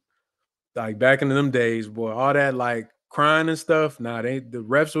blue, like back in them days, boy. All that like crying and stuff. Nah, the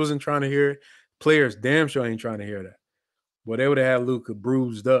refs wasn't trying to hear it. Players damn sure ain't trying to hear that. But they would have had Luka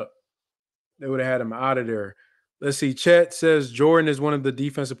bruised up. They would have had him out of there. Let's see. Chet says Jordan is one of the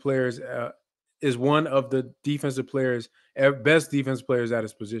defensive players. Best defensive players at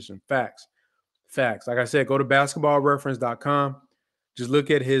his position. Facts. Like I said, go to basketballreference.com. Just look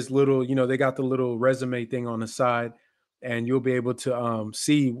at his little, they got the little resume thing on the side, and you'll be able to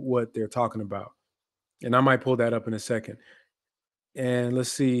see what they're talking about. And I might pull that up in a second. And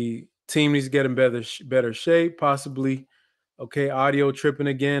let's see. Team needs to get in better shape, possibly. Okay, audio tripping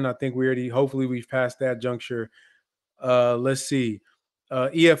again. I think hopefully we've passed that juncture. Let's see.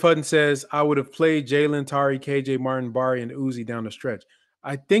 EF Hutton says, I would have played Jalen, Tari, KJ, Martin, Bari, and Uzi down the stretch.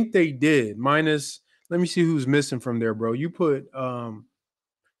 I think they did. Minus, let me see who's missing from there, bro. You put Jalen,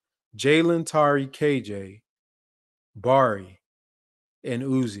 Tari, KJ, Bari, and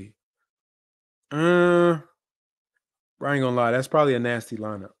Uzi. I ain't gonna lie. That's probably a nasty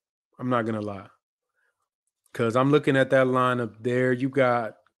lineup. I'm not gonna lie. Because I'm looking at that lineup there. You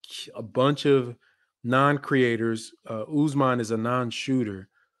got a bunch of non-creators. Uzman is a non-shooter.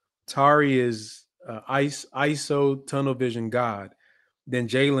 Tari is ISO tunnel vision god. Then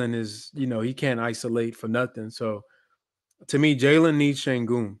Jalen is, he can't isolate for nothing. So to me, Jalen needs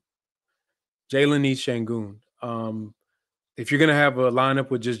Şengün. If you're gonna have a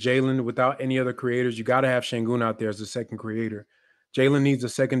lineup with just Jalen without any other creators, you got to have Şengün out there as a second creator. Jalen needs a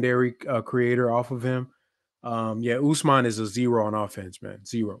secondary creator off of him. Usman is a 0 on offense, man.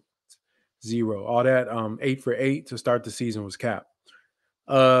 0. All that 8 for 8 to start the season was cap.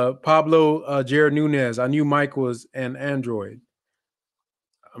 Pablo Jared Nunez. I knew Mike was an android.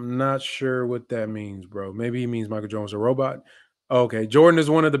 I'm not sure what that means, bro. Maybe he means Michael Jordan was a robot. Okay, Jordan is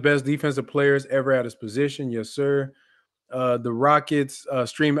one of the best defensive players ever at his position. Yes, sir. The Rockets they're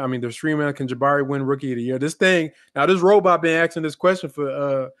streaming. Can Jabari win Rookie of the Year? This thing now, this robot been asking this question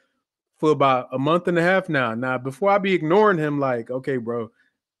for about a month and a half now. Now, before I be ignoring him, like, okay, bro,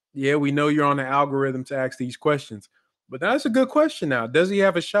 yeah, we know you're on the algorithm to ask these questions, but that's a good question. Now, does he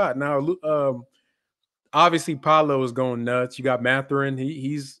have a shot? Now, obviously, Paulo is going nuts. You got Matherin,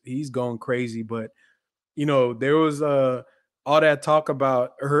 he's going crazy, but there was all that talk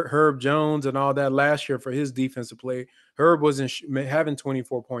about Herb Jones and all that last year for his defensive play. Herb wasn't having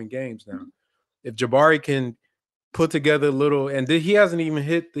 24-point games now. If Jabari can put together a little, and he hasn't even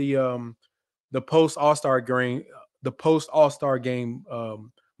hit the post All-Star game,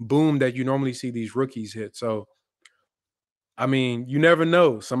 boom that you normally see these rookies hit. So I mean, you never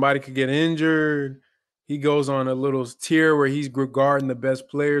know. Somebody could get injured. He goes on a little tier where he's guarding the best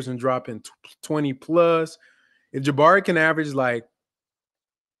players and dropping 20 plus. If Jabari can average like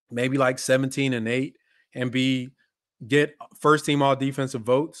maybe like 17 and 8 and get first team all defensive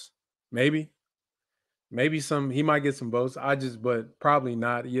votes, maybe he might get some votes. But probably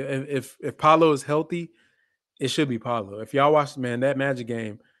not. Yeah, if Paolo is healthy, it should be Paolo. If y'all watched, man, that Magic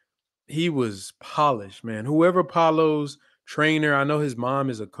game, he was polished, man. Whoever Paolo's trainer, I know his mom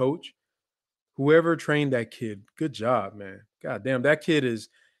is a coach. Whoever trained that kid, good job, man. God damn, that kid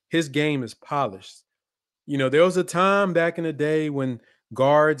his game is polished. There was a time back in the day when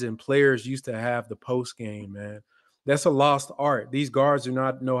guards and players used to have the post game, man. That's a lost art. These guards do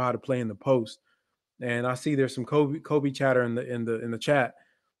not know how to play in the post. And I see there's some Kobe chatter in the chat.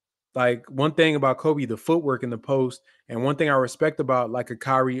 Like, one thing about Kobe, the footwork in the post, and one thing I respect about like a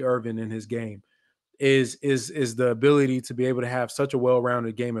Kyrie Irving in his game is the ability to be able to have such a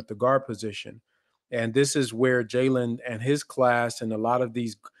well-rounded game at the guard position. And this is where Jalen and his class and a lot of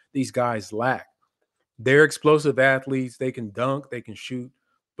these guys lack. They're explosive athletes. They can dunk, they can shoot,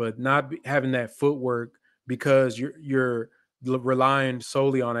 but not having that footwork, because you're relying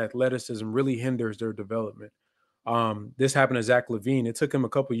solely on athleticism, really hinders their development. This happened to Zach LaVine. It took him a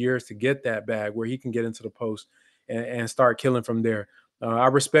couple years to get that bag where he can get into the post and start killing from there. I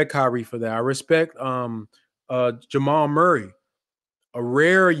respect Kyrie for that. I respect Jamal Murray, a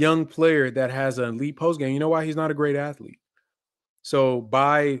rare young player that has an elite post game. You know why? He's not a great athlete. So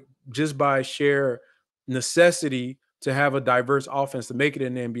by sheer necessity to have a diverse offense to make it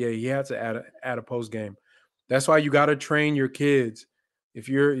in the NBA, he had to add a post game. That's why you got to train your kids. If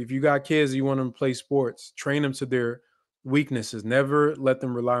you got kids, you want them to play sports, train them to their weaknesses. Never let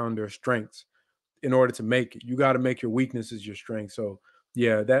them rely on their strengths in order to make it. You got to make your weaknesses your strength. So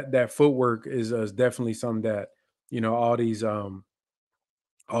yeah, that footwork is definitely something that all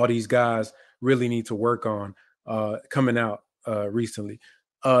these guys really need to work on coming out recently.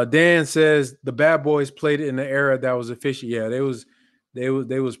 Dan says the bad boys played it in the era that was efficient. Yeah, they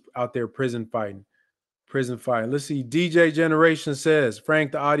was out there prison fighting. Let's see. DJ Generation says,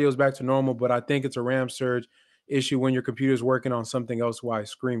 Frank, the audio is back to normal, but I think it's a RAM surge issue when your computer's working on something else while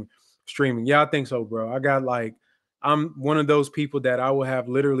streaming. Yeah, I think so, bro. I'm one of those people that I will have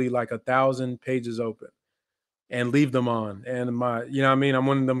literally like 1,000 pages open and leave them on. And you know what I mean? I'm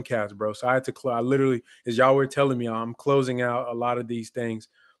one of them cats, bro. So I had to I literally, as y'all were telling me, I'm closing out a lot of these things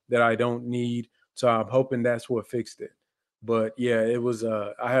that I don't need. So I'm hoping that's what fixed it. But yeah, it was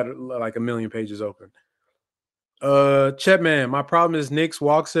I had like a million pages open. Chetman, my problem is Knicks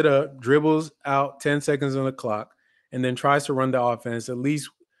walks it up, dribbles out 10 seconds on the clock, and then tries to run the offense. At least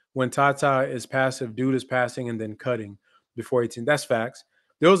when Tata is passive, dude is passing and then cutting before 18. That's facts.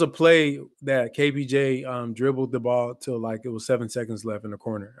 There was a play that KPJ dribbled the ball till like it was 7 seconds left in the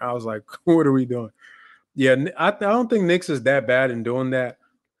corner. I was like, what are we doing? Yeah, I don't think Knicks is that bad in doing that.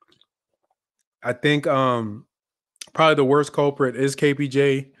 I think probably the worst culprit is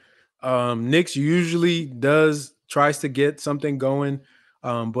KPJ. Knicks usually tries to get something going,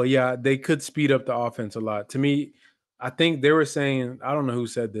 but yeah, they could speed up the offense a lot. To me, I think they were saying, I don't know who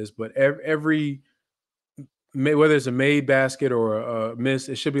said this, but every whether it's a made basket or a miss,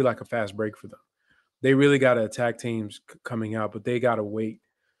 it should be like a fast break for them. They really got to attack teams coming out, but they got to wait.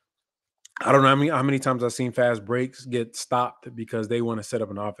 I don't know how many times I've seen fast breaks get stopped because they want to set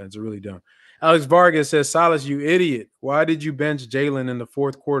up an offense. They're really dumb. Alex Vargas says, Silas, you idiot. Why did you bench Jalen in the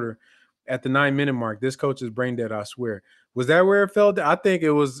fourth quarter at the 9-minute mark? This coach is brain dead, I swear. Was that where it fell? I think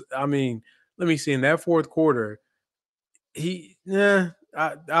it was. I mean, let me see. In that fourth quarter, I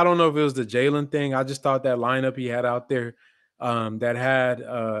don't know if it was the Jalen thing. I just thought that lineup he had out there that had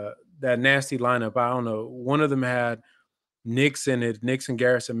that nasty lineup. I don't know. One of them had Nixon,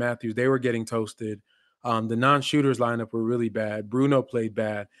 Garrison Matthews, they were getting toasted. The non-shooters lineup were really bad. Bruno played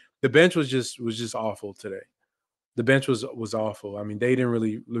bad. The bench was just awful today. The bench was awful. I mean, they didn't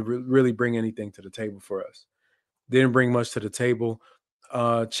really bring anything to the table for us. Didn't bring much to the table.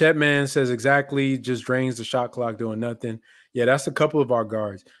 Chetman says exactly, just drains the shot clock doing nothing. Yeah, that's a couple of our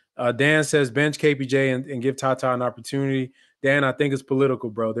guards. Dan says bench KPJ and give Tata an opportunity. Dan, I think it's political,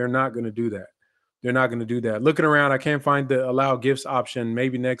 bro. They're not going to do that. They're not going to do that. Looking around, I can't find the allow gifts option.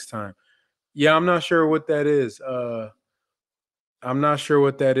 Maybe next time. Yeah, I'm not sure what that is. I'm not sure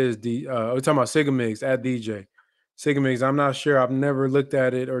what that is. We're talking about Sigamix at DJ. Sigamix, I'm not sure. I've never looked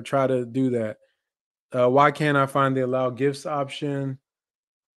at it or tried to do that. Why can't I find the allow gifts option?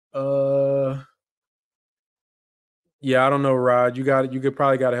 Uh, yeah, I don't know, Rod. You could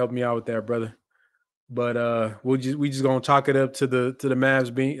probably got to help me out with that, brother. But we just gonna chalk it up to the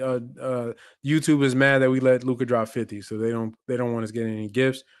Mavs being YouTube is mad that we let Luca drop 50, so they don't want us getting any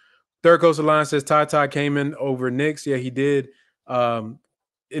gifts. Third Coast Alliance says Ty came in over Knicks. Yeah, he did. Um,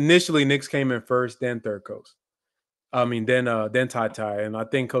 Initially Knicks came in first, then Third Coast. I mean, then Ty, and I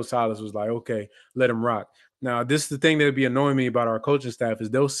think Coach Silas was like, okay, let him rock. Now, this is the thing that would be annoying me about our coaching staff is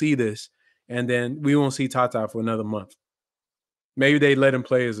they'll see this, and then we won't see Ty for another month. Maybe they let him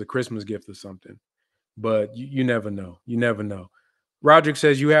play as a Christmas gift or something, but you never know. You never know. Roderick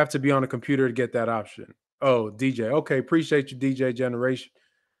says you have to be on a computer to get that option. Oh, DJ. Okay, appreciate you, DJ Generation.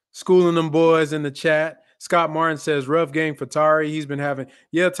 Schooling them boys in the chat. Scott Martin says rough game for Tari. He's been having.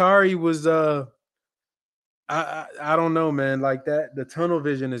 Yeah, Tari was. I don't know, man. Like that, the tunnel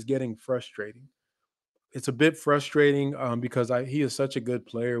vision is getting frustrating. It's a bit frustrating because he is such a good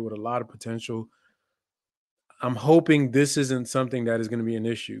player with a lot of potential. I'm hoping this isn't something that is going to be an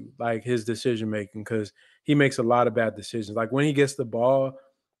issue, like his decision making, because he makes a lot of bad decisions. Like when he gets the ball,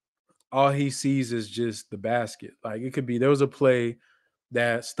 all he sees is just the basket. Like it could be there was a play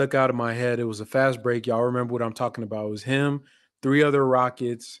that stuck out of my head. It was a fast break. Y'all remember what I'm talking about? It was him, three other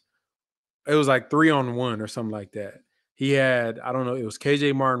Rockets. It was like 3-on-1 or something like that. He had, I don't know, it was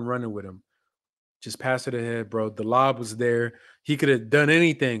KJ Martin running with him. Just pass it ahead, bro. The lob was there. He could have done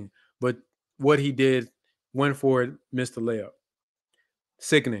anything, but what he did, went for it, missed the layup.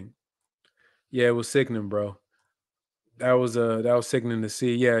 Sickening. Yeah, it was sickening, bro. That was sickening to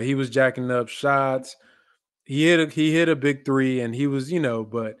see. Yeah, he was jacking up shots. He hit a big three, and he was,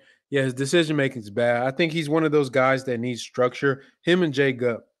 but yeah, his decision making is bad. I think he's one of those guys that needs structure. Him and Jay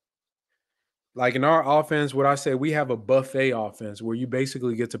Gupp. Like in our offense, what I say, we have a buffet offense where you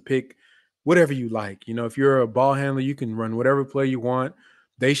basically get to pick whatever you like. If you're a ball handler, you can run whatever play you want.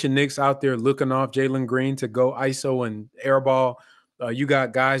 Daisha Nix out there looking off Jalen Green to go ISO and airball. You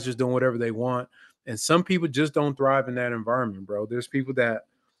got guys just doing whatever they want. And some people just don't thrive in that environment, bro. There's people that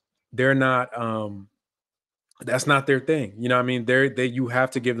they're not that's not their thing. You know what I mean? You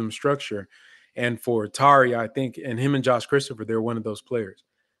have to give them structure. And for Tari, I think, and him and Josh Christopher, they're one of those players.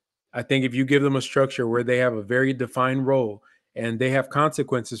 I think if you give them a structure where they have a very defined role and they have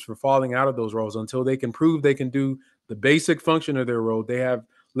consequences for falling out of those roles until they can prove they can do the basic function of their role, they have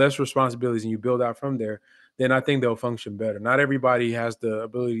less responsibilities and you build out from there, then I think they'll function better. Not everybody has the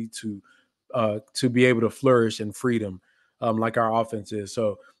ability to be able to flourish in freedom like our offense is.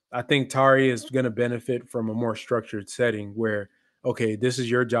 So I think Tari is going to benefit from a more structured setting where, okay, this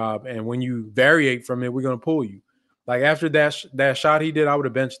is your job. And when you variate from it, we're going to pull you. Like after that shot he did, I would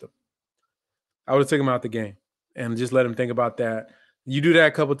have benched him. I would have taken him out the game and just let him think about that. You do that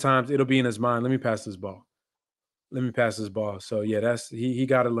a couple times, it'll be in his mind. Let me pass this ball. Let me pass this ball. So yeah, that's he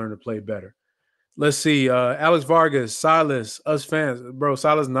got to learn to play better. Let's see. Alex Vargas, Silas, us fans, bro.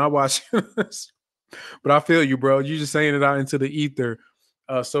 Silas not watching us, but I feel you, bro. You just saying it out into the ether,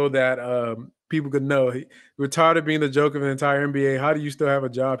 so that people could know. We're tired of being the joke of the entire NBA. How do you still have a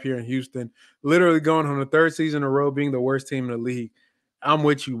job here in Houston? Literally going on the third season in a row, being the worst team in the league. I'm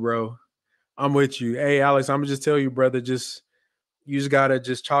with you, bro. I'm with you. Hey, Alex, I'm gonna just tell you, brother, you just gotta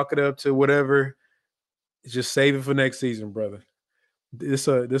just chalk it up to whatever. Just save it for next season, brother. This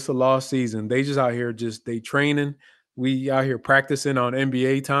a lost season. They just out here they training. We out here practicing on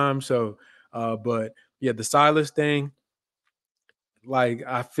NBA time. So but yeah, the Silas thing, like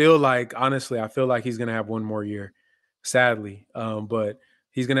I feel like he's gonna have one more year, sadly. But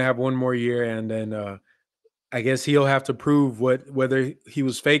he's gonna have one more year and then I guess he'll have to prove whether he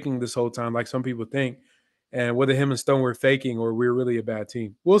was faking this whole time, like some people think, and whether him and Stone were faking or we're really a bad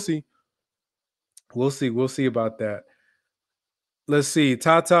team. We'll see. We'll see. We'll see about that. Let's see.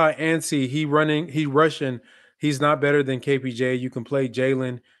 Tata Ansi, he rushing. He's not better than KPJ. You can play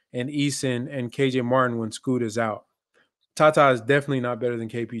Jalen and Eason and KJ Martin when Scoot is out. Tata is definitely not better than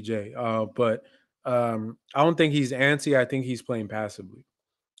KPJ. But I don't think he's antsy. I think he's playing passively.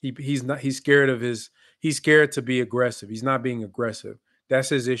 He's not he's scared to be aggressive. He's not being aggressive. That's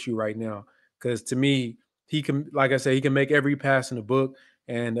his issue right now. Because to me, he can, like I said, he can make every pass in the book,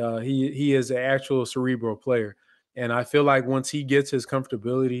 and he is an actual cerebral player. And I feel like once he gets his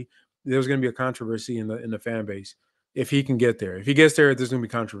comfortability, there's going to be a controversy in the fan base if he can get there. If he gets there, there's going to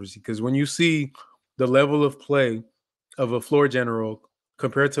be controversy because when you see the level of play of a floor general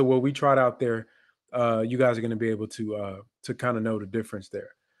compared to what we tried out there, you guys are going to be able to kind of know the difference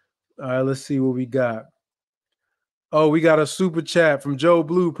there. All right, let's see what we got. Oh, we got a super chat from Joe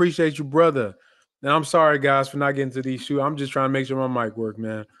Blue. Appreciate you, brother. And I'm sorry, guys, for not getting to these shoes. I'm just trying to make sure my mic work,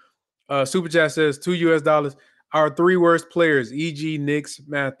 man. Super chat says $2. Our three worst players, e.g., Knicks,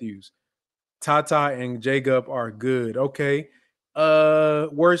 Matthews, Tata, and Jacob are good. Okay.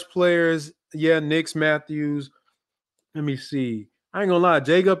 Worst players, yeah, Knicks, Matthews. Let me see. I ain't gonna lie,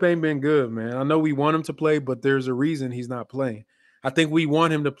 Jacob ain't been good, man. I know we want him to play, but there's a reason he's not playing. I think we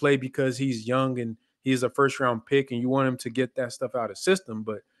want him to play because he's young and he's a first round pick, and you want him to get that stuff out of system.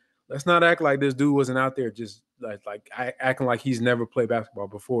 But let's not act like this dude wasn't out there just acting like he's never played basketball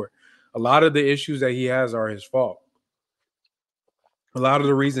before. A lot of the issues that he has are his fault. A lot of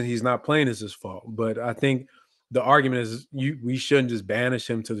the reason he's not playing is his fault. But I think the argument is we shouldn't just banish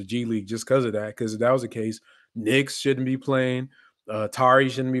him to the G League just because of that. Because if that was the case, Knicks shouldn't be playing. Tari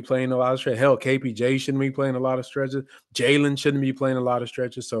shouldn't be playing a lot of stretches. Hell, KPJ shouldn't be playing a lot of stretches. Jalen shouldn't be playing a lot of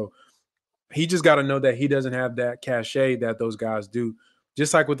stretches. So he just got to know that he doesn't have that cachet that those guys do.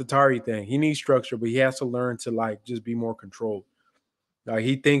 Just like with the Tari thing, he needs structure, but he has to learn to just be more controlled. Like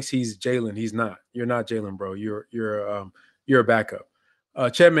he thinks he's Jalen. He's not. You're not Jalen, bro. You're a backup.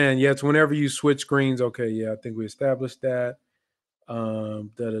 Chetman, yeah, it's whenever you switch screens. Okay, yeah, I think we established that.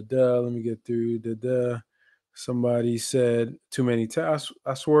 Let me get through. Somebody said too many times.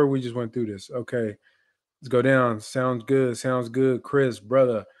 I swear we just went through this. Okay, let's go down. Sounds good. Sounds good. Chris,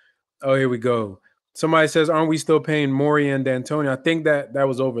 brother. Oh, here we go. Somebody says, aren't we still paying Maury and D'Antoni? I think that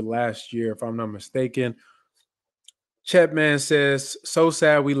was over last year, if I'm not mistaken. Chetman says, so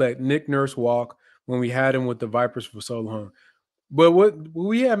sad we let Nick Nurse walk when we had him with the Vipers for so long. But what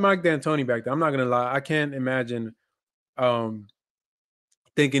we had Mike D'Antoni back there. I'm not gonna lie, I can't imagine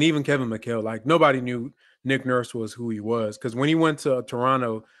thinking even Kevin McHale, like nobody knew Nick Nurse was who he was. Because when he went to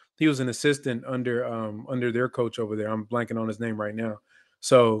Toronto, he was an assistant under their coach over there. I'm blanking on his name right now.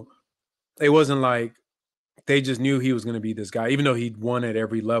 So it wasn't like they just knew he was going to be this guy, even though he'd won at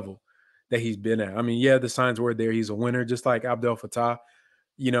every level that he's been at. I mean, yeah, the signs were there. He's a winner, just like Abdel Fattah.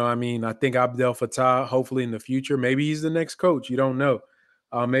 I think Abdel Fattah, hopefully in the future, maybe he's the next coach. You don't know.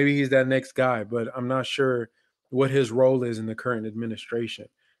 Maybe he's that next guy, but I'm not sure what his role is in the current administration.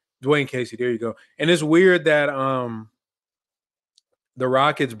 Dwayne Casey, there you go. And it's weird that the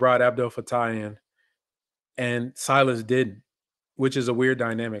Rockets brought Abdel Fattah in and Silas didn't, which is a weird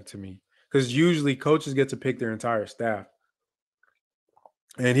dynamic to me because usually coaches get to pick their entire staff,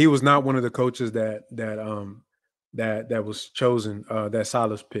 and he was not one of the coaches that was chosen that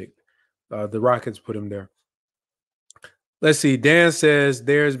Silas picked. The Rockets put him there. Let's see. Dan says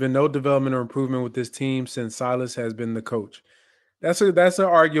there's been no development or improvement with this team since Silas has been the coach. That's an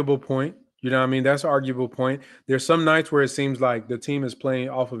arguable point. You know what I mean? That's an arguable point. There's some nights where it seems like the team is playing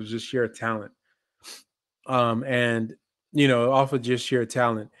off of just sheer talent. And off of just sheer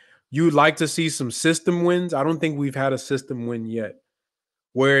talent. You'd like to see some system wins. I don't think we've had a system win yet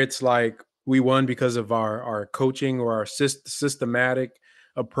where it's like we won because of our coaching or our systematic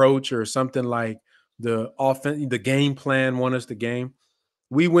approach or something like the game plan won us the game.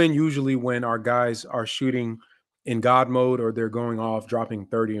 We win usually when our guys are shooting in God mode or they're going off dropping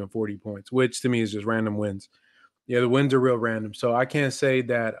 30 and 40 points, which to me is just random wins. Yeah, the wins are real random. So I can't say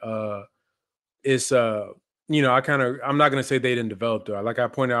that it's I'm not gonna say they didn't develop though. Like I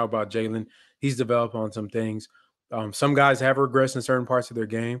pointed out about Jalen, he's developed on some things. Some guys have regressed in certain parts of their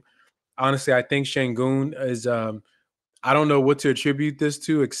game. Honestly, I think Şengün is I don't know what to attribute this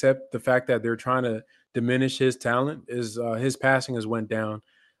to except the fact that they're trying to diminish his talent. Is his passing has went down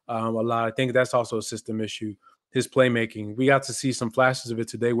a lot. I think that's also a system issue. His playmaking. We got to see some flashes of it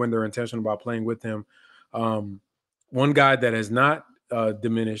today when they're intentional about playing with him. One guy that has not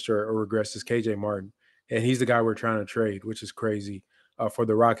diminished or regressed is KJ Martin, and he's the guy we're trying to trade, which is crazy for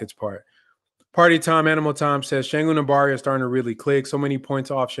the Rockets' part. Party Time, Animal Time says Şengün and Bari are starting to really click. So many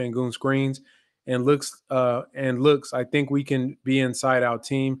points off Şengün screens and looks. I think we can be inside out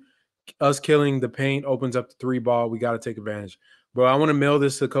team. Us killing the paint opens up the three ball. We got to take advantage. Bro, I want to mail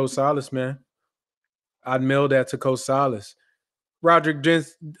this to Coach Salas, man. I'd mail that to Coach Salas. Roderick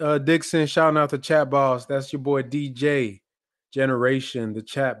Dixon shouting out the chat boss. That's your boy DJ Generation, the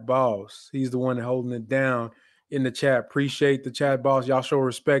chat boss. He's the one holding it down in the chat. Appreciate the chat boss. Y'all show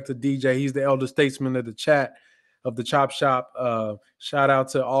respect to DJ. He's the elder statesman of the chat. of the Chop Shop. Shout out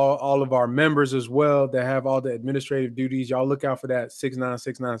to all of our members as well that have all the administrative duties. Y'all look out for that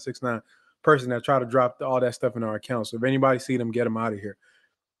 696969 person that try to drop all that stuff in our account. So if anybody see them, get them out of here.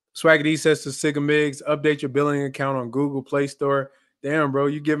 Swaggy says to Sigga Migs, update your billing account on Google Play Store. Damn, bro,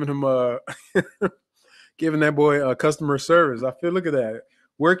 you giving him giving that boy a customer service. I feel, look at that.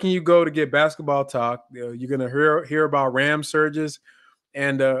 Where can you go to get basketball talk? You're gonna hear about RAM surges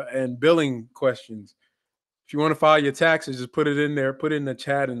and billing questions. If you want to file your taxes, just put it in there, put it in the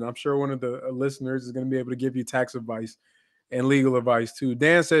chat, and I'm sure one of the listeners is going to be able to give you tax advice and legal advice too.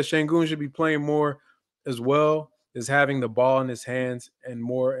 Dan says Şengün should be playing more as well as having the ball in his hands and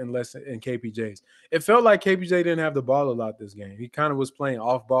more and less in KPJ's. It felt like KPJ didn't have the ball a lot this game. He kind of was playing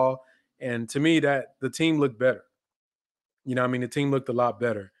off ball, and to me, that the team looked better. You know, I mean, the team looked a lot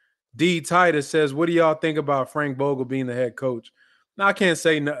better. D. Titus says, "What do y'all think about Frank Vogel being the head coach?" Now, I can't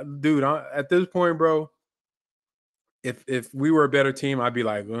say, dude. At this point, bro, if we were a better team, I'd be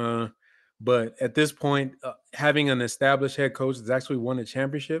like, but at this point, having an established head coach that's actually won a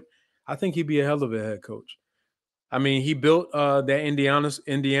championship, I think he'd be a hell of a head coach. I mean, he built that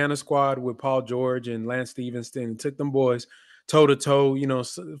Indiana squad with Paul George and Lance Stevenson and took them boys toe to toe. You know,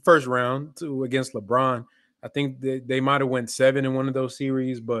 first round against LeBron. I think they might have went 7 in one of those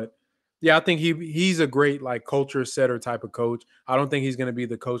series, but yeah, I think he's a great like culture setter type of coach. I don't think he's going to be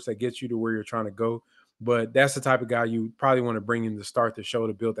the coach that gets you to where you're trying to go, but that's the type of guy you probably want to bring in to start the show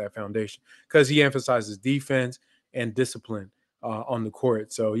to build that foundation because he emphasizes defense and discipline on the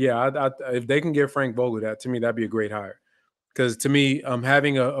court. So yeah, if they can get Frank Vogel, that to me that'd be a great hire. Because to me,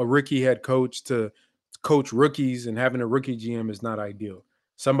 having a rookie head coach to coach rookies and having a rookie GM is not ideal.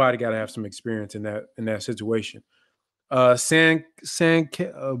 Somebody got to have some experience in that situation. Bro,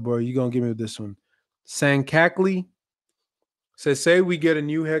 you gonna give me this one? Sankakli says, "Say we get a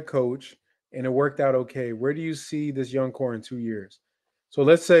new head coach and it worked out okay. Where do you see this young core in 2 years?" So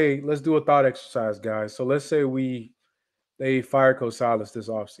let's do a thought exercise, guys. So let's say they fire Cosalis this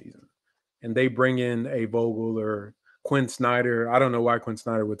offseason and they bring in a Vogel or Quinn Snyder. I don't know why Quinn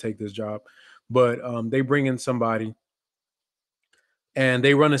Snyder would take this job, but they bring in somebody and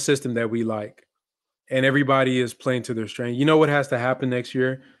they run a system that we like, and everybody is playing to their strength. You know what has to happen next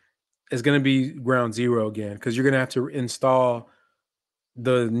year? It's going to be ground zero again because you're going to have to install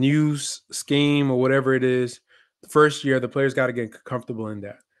the new scheme or whatever it is. The first year, the players got to get comfortable in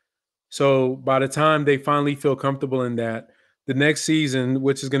that. So by the time they finally feel comfortable in that, the next season,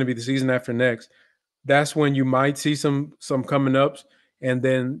 which is going to be the season after next, that's when you might see some coming ups. And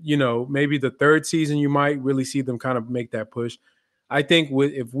then, you know, maybe the third season, you might really see them kind of make that push. I think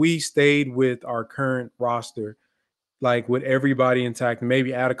if we stayed with our current roster, like with everybody intact,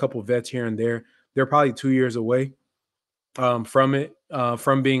 maybe add a couple of vets here and there, they're probably 2 years away from it,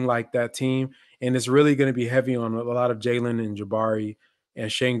 from being like that team. And it's really going to be heavy on a lot of Jalen and Jabari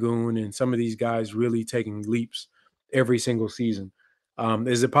and Şengün and some of these guys really taking leaps every single season.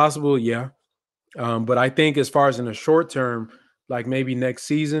 Is it possible? Yeah. But I think as far as in the short term, like maybe next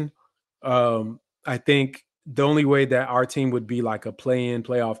season, I think the only way that our team would be like a play-in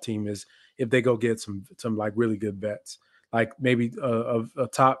playoff team is if they go get some like really good vets, like maybe a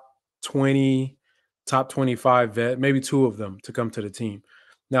top 20, top 25 vet, maybe 2 of them to come to the team.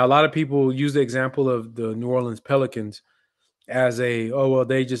 Now, a lot of people use the example of the New Orleans Pelicans as they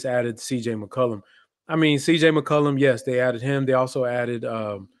just added CJ McCollum. I mean, CJ McCollum, yes, they added him. They also added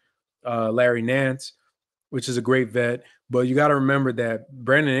Larry Nance, which is a great vet. But you got to remember that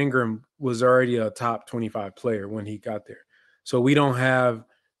Brandon Ingram was already a top 25 player when he got there. So we don't have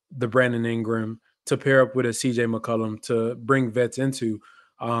the Brandon Ingram to pair up with a CJ McCollum to bring vets into.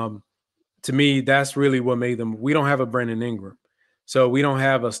 To me, that's really what made them. We don't have a Brandon Ingram. So we don't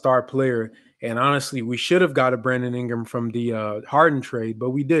have a star player. And honestly, we should have got a Brandon Ingram from the Harden trade,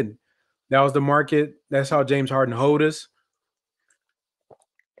 but we didn't. That was the market. That's how James Harden hold us.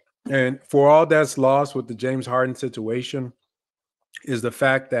 And for all that's lost with the James Harden situation is the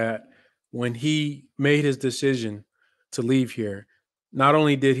fact that when he made his decision to leave here, not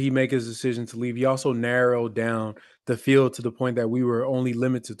only did he make his decision to leave, he also narrowed down the field to the point that we were only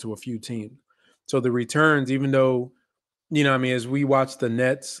limited to a few teams. So the returns, even though, you know, I mean, as we watch the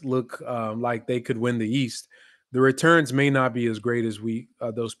Nets look like they could win the East, the returns may not be as great as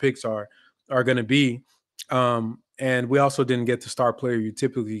those picks are going to be. And we also didn't get the star player you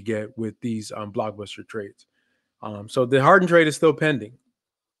typically get with these blockbuster trades. So the Harden trade is still pending.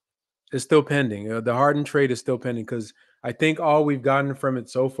 It's still pending. The Harden trade is still pending because I think all we've gotten from it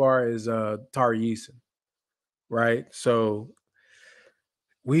so far is Tari Eason, right? So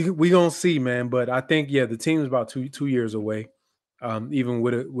we gonna see, man. But I think the team is about two years away. even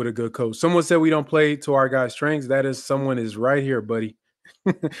with a good coach. Someone said we don't play to our guys' strengths. That is, someone is right here, buddy.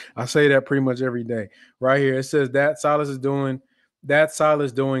 I say that pretty much every day. Right here, it says that Silas doing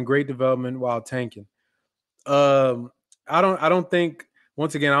great development while tanking. Um, I don't think,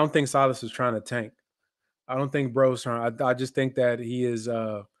 once again, I don't think Silas is trying to tank. I don't think Bro's trying. I just think that he is.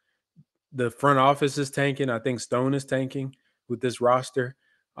 The front office is tanking. I think Stone is tanking with this roster.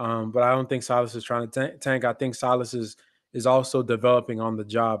 But I don't think Silas is trying to tank. I think Silas is also developing on the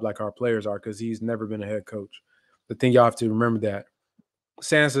job like our players are, because he's never been a head coach. The thing y'all have to remember that.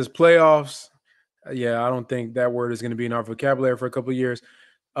 Sans says playoffs. Yeah, I don't think that word is going to be in our vocabulary for a couple of years.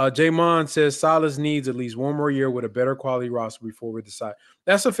 Jamon says Silas needs at least one more year with a better quality roster before we decide.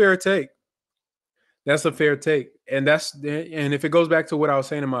 That's a fair take. That's a fair take, and if it goes back to what I was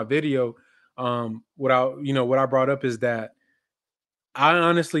saying in my video, what I brought up is that I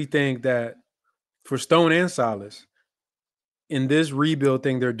honestly think that for Stone and Silas in this rebuild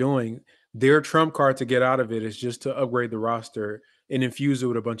thing they're doing, their trump card to get out of it is just to upgrade the roster and infuse it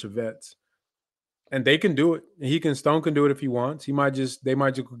with a bunch of vets, and they can do it. Stone can do it if he wants. They might just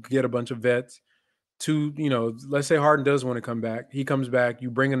get a bunch of vets to, let's say Harden does want to come back. He comes back,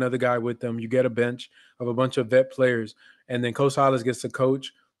 you bring another guy with them, you get a bench of a bunch of vet players, and then Coach Hollis gets to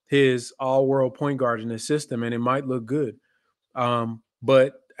coach his all-world point guard in his system, and it might look good.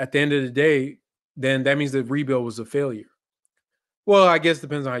 But at the end of the day, then that means the rebuild was a failure. Well, I guess it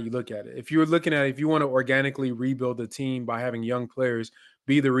depends on how you look at it. If you want to organically rebuild the team by having young players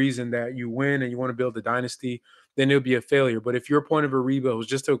be the reason that you win and you want to build a dynasty, then it'll be a failure. But if your point of a rebuild was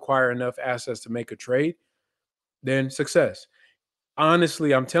just to acquire enough assets to make a trade, then success.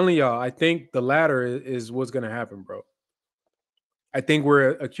 Honestly, I'm telling y'all, I think the latter is what's going to happen, bro. I think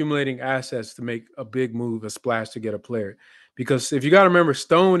we're accumulating assets to make a big move, a splash to get a player. Because if you got to remember,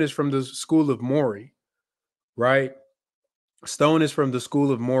 Stone is from the school of Morey, right? Stone is from the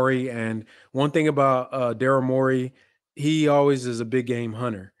school of Morey, and one thing about Daryl Morey, he always is a big game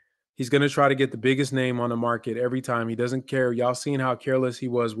hunter. He's going to try to get the biggest name on the market every time. He doesn't care. Y'all seen how careless he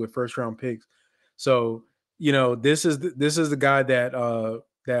was with first round picks. So this is the guy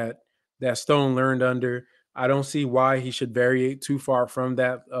that Stone learned under. I don't see why he should variate too far from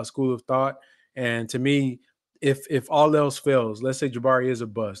that school of thought. And to me, if all else fails, let's say Jabari is a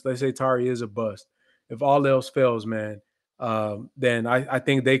bust, let's say Tari is a bust. If all else fails, man, then I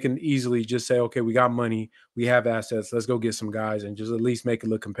think they can easily just say, okay, we got money, we have assets, let's go get some guys and just at least make it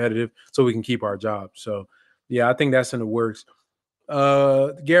look competitive so we can keep our job. So, yeah, I think that's in the works.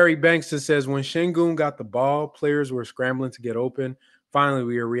 Gary Bankston says when Şengün got the ball, players were scrambling to get open. Finally,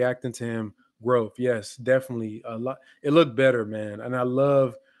 we are reacting to him growth. Yes, definitely a lot. It looked better, man, and I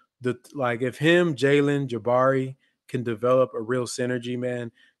love if him, Jalen, Jabari can develop a real synergy,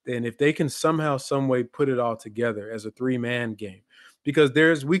 man. Then if they can somehow, some way put it all together as a 3-man game,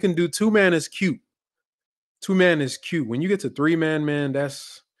 because we can do 2-man is cute. 2-man is cute. When you get to 3-man, man,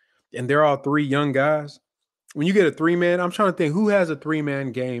 and they're all 3 young guys. When you get a 3-man, I'm trying to think who has a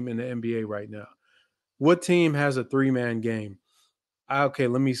 3-man game in the NBA right now. What team has a 3-man game? Okay,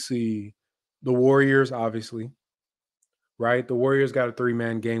 let me see. The Warriors, obviously, right? The Warriors got a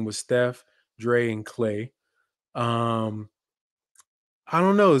 3-man game with Steph, Dre, and Clay. I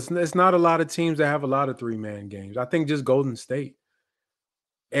don't know. It's not a lot of teams that have a lot of 3-man games. I think just Golden State.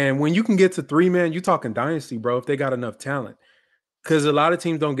 And when you can get to 3-man, you're talking dynasty, bro, if they got enough talent. Because a lot of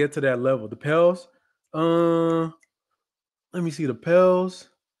teams don't get to that level. The Pels, let me see the Pels.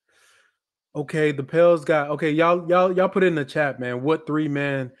 Okay, the Pels got y'all put it in the chat, man. What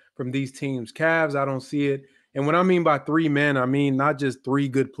 3-man from these teams? Cavs, I don't see it. And what I mean by 3-man, I mean not just 3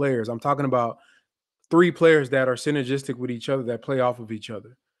 good players. I'm talking about 3 players that are synergistic with each other, that play off of each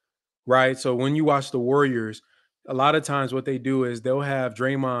other. Right. So when you watch the Warriors, a lot of times what they do is they'll have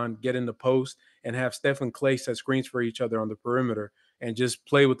Draymond get in the post and have Stephen Clay set screens for each other on the perimeter and just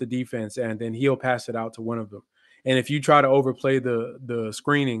play with the defense, and then he'll pass it out to one of them. And if you try to overplay the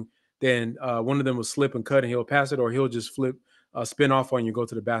screening, then one of them will slip and cut, and he'll pass it, or he'll just spin off on you, go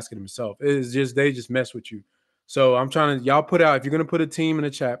to the basket himself. It's just they just mess with you. So I'm trying to y'all put out, if you're gonna put a team in the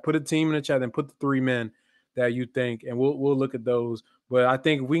chat, put a team in the chat, then put the 3 men that you think, and we'll look at those. But I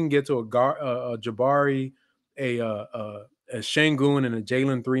think if we can get to a Jabari, a Şengün, and a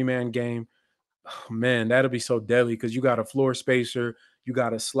Jalen 3-man game, oh, man, that'll be so deadly because you got a floor spacer, you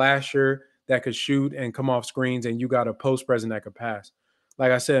got a slasher that could shoot and come off screens, and you got a post present that could pass.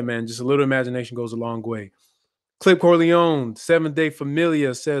 Like I said, man, just a little imagination goes a long way. Clip Corleone, 7th Day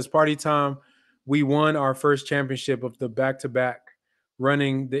Familia says, party time. We won our first championship of the back-to-back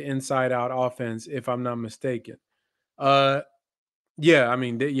running the inside-out offense, if I'm not mistaken. Yeah, I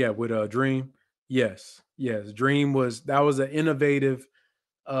mean, with Dream. Yes, yes. Dream was that was an innovative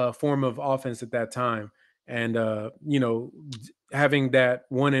form of offense at that time. And having that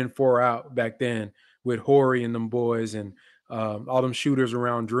 1 and 4 out back then with Horry and them boys and all them shooters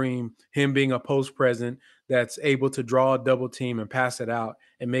around Dream, him being a post present that's able to draw a double team and pass it out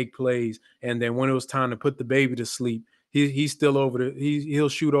and make plays. And then when it was time to put the baby to sleep, he's still over he'll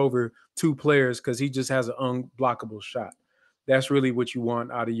shoot over two players because he just has an unblockable shot. That's really what you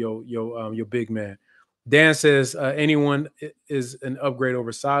want out of your big man. Dan says anyone is an upgrade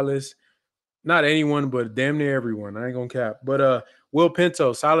over Silas. Not anyone, but damn near everyone. I ain't gonna cap. But Will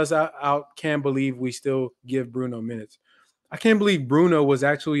Pinto, Silas out. Can't believe we still give Bruno minutes. I can't believe Bruno was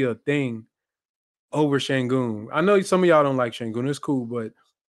actually a thing over Shangoon. I know some of y'all don't like Shangoon. It's cool, but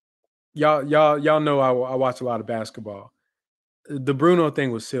y'all know I watch a lot of basketball. The Bruno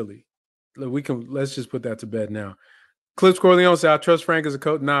thing was silly. Let's just put that to bed now. Clips Corleone said, I trust Frank as a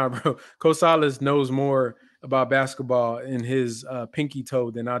coach. Nah, bro. Coach Salas knows more about basketball in his pinky toe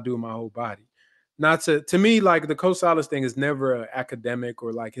than I do in my whole body. Not to me, like the Coach Salas thing is never academic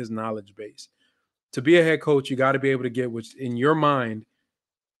or like his knowledge base. To be a head coach, you got to be able to get what's in your mind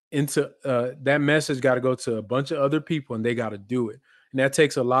into that message got to go to a bunch of other people and they got to do it. And that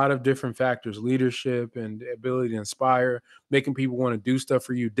takes a lot of different factors, leadership and ability to inspire, making people want to do stuff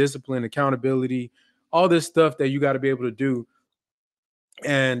for you, discipline, accountability, all this stuff that you got to be able to do.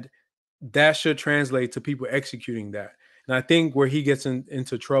 And that should translate to people executing that. And I think where he gets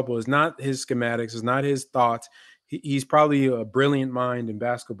into trouble is not his schematics, is not his thoughts. He's probably a brilliant mind in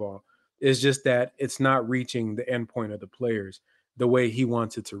basketball. It's just that it's not reaching the end point of the players the way he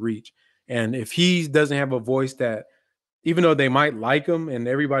wants it to reach. And if he doesn't have a voice that, even though they might like him and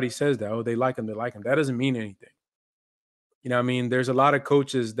everybody says that, oh, they like him, that doesn't mean anything. You know what I mean? There's a lot of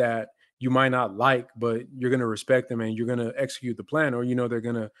coaches that you might not like, but you're going to respect them and you're going to execute the plan, or, they're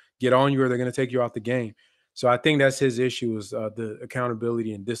going to get on you or they're going to take you off the game. So I think that's his issue is the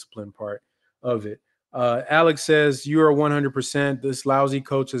accountability and discipline part of it. Alex says, you are 100%. This lousy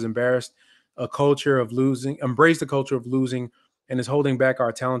coach has embraced the culture of losing and is holding back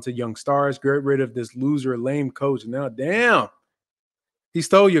our talented young stars. Get rid of this loser, lame coach. Now, damn, he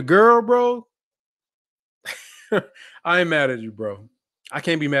stole your girl, bro. I ain't mad at you, bro. I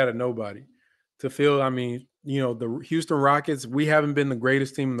can't be mad at nobody. To feel, I mean, the Houston Rockets, we haven't been the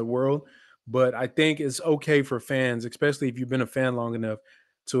greatest team in the world, but I think it's okay for fans, especially if you've been a fan long enough,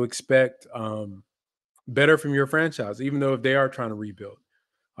 to expect better from your franchise, even though if they are trying to rebuild.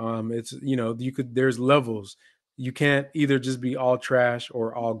 It's there's levels. You can't either just be all trash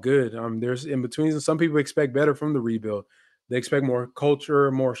or all good. There's in between. Some people expect better from the rebuild. They expect more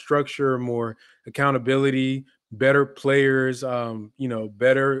culture, more structure, more accountability, better players, a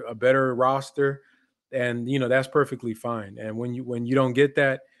better roster. And that's perfectly fine. And when you don't get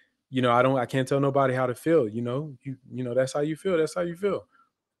that, I can't tell nobody how to feel. That's how you feel. That's how you feel.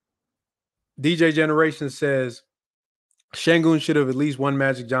 DJ Generation says Shangoon should have at least one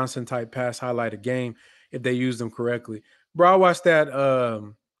Magic Johnson type pass highlight a game if they used them correctly. Bro, I watched that.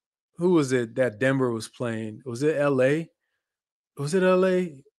 Who was it that Denver was playing? Was it LA? Was it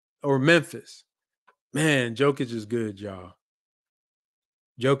LA or Memphis? Man, Jokic is good, y'all.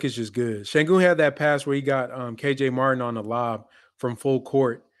 Jokic is good. Shangoon had that pass where he got KJ Martin on the lob from full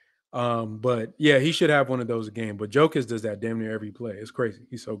court. But yeah, he should have one of those a game. But Jokic does that damn near every play. It's crazy.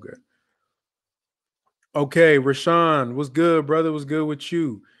 He's so good. Okay, Rashawn, what's good, brother? What's good with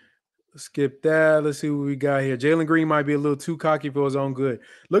you? Skip that. Let's see what we got here. Jalen Green might be a little too cocky for his own good.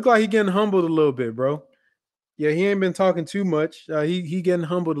 Look like he getting humbled a little bit, bro. Yeah, he ain't been talking too much. He getting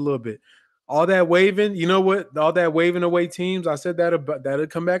humbled a little bit. All that waving, you know what? All that waving away teams. I said that'll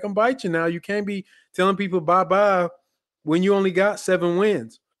come back and bite you. Now you can't be telling people bye bye when you only got 7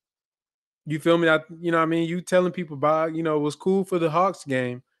 wins. You feel me? What I mean, you telling people bye. It was cool for the Hawks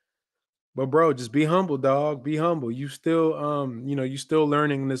game, but bro, just be humble, dog. Be humble. You still you still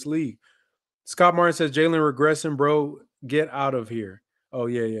learning in this league. Scott Martin says Jalen regressing, bro. Get out of here. Oh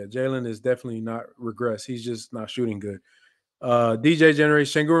yeah. Jalen is definitely not regress. He's just not shooting good. DJ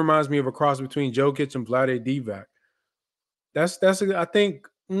Generation Shangu reminds me of a cross between Jokic and Vlade Divac. I think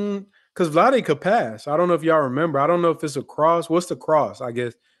because Vlade could pass. I don't know if y'all remember. I don't know if it's a cross. What's the cross? I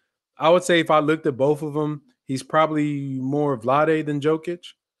guess I would say if I looked at both of them, he's probably more Vlade than Jokic,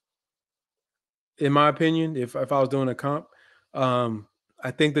 in my opinion. If I was doing a comp,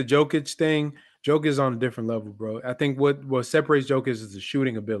 I think the Jokic is on a different level, bro. I think what separates Jokic is the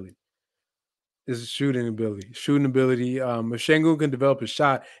shooting ability. Shooting ability. If Şengün can develop a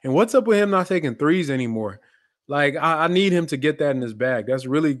shot, and what's up with him not taking threes anymore? Like I need him to get that in his bag. That's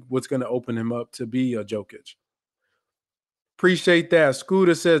really what's going to open him up to be a Jokic. Appreciate that.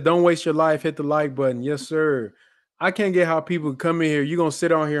 Scooter says, "Don't waste your life. Hit the like button." Yes, sir. I can't get how people come in here. You're gonna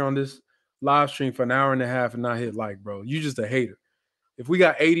sit on here on this live stream for an hour and a half and not hit like, bro. You just a hater. If we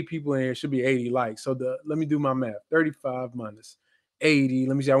got 80 people in here, it should be 80 likes. So let me do my math. 35 minus 80.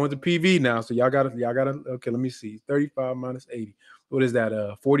 Let me see. I went to PV now. So y'all gotta okay, let me see. 35 minus 80. What is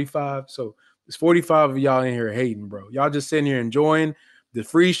that? 45. So it's 45 of y'all in here hating, bro. Y'all just sitting here enjoying the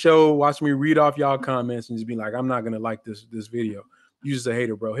free show, watch me read off y'all comments and just be like, I'm not gonna like this video. You just a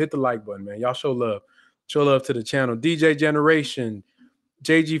hater, bro. Hit the like button, man. Y'all show love. Show love to the channel. DJ Generation,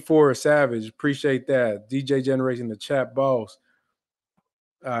 JG4 Savage. Appreciate that. DJ Generation, the chat boss.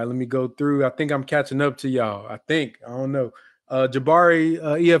 All right, let me go through. I think I'm catching up to y'all. I think. I don't know. Jabari,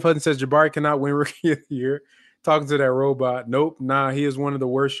 EF Hutton says Jabari cannot win rookie of the year. Talking to that robot. Nope. Nah, he is one of the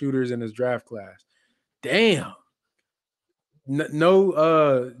worst shooters in his draft class. Damn.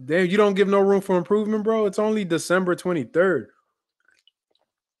 No, damn, you don't give no room for improvement, bro. It's only December 23rd.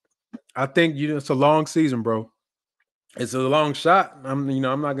 I think it's a long season, bro. It's a long shot. I'm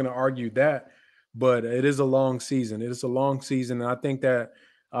not gonna argue that, but it is a long season. It is a long season, and I think that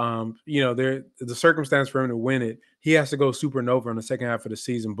there the circumstance for him to win it, he has to go supernova in the second half of the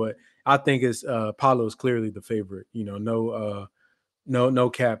season. But I think it's Paulo is clearly the favorite. No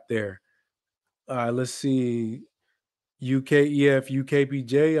cap there. Let's see. UKEF,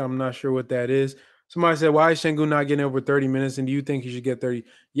 UKPJ. I'm not sure what that is. Somebody said, why is Şengün not getting over 30 minutes? And do you think he should get 30?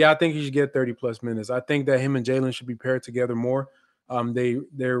 Yeah, I think he should get 30 plus minutes. I think that him and Jalen should be paired together more. They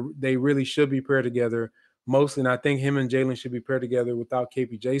really should be paired together mostly. And I think him and Jalen should be paired together without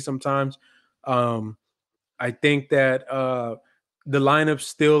KPJ sometimes. I think that the lineups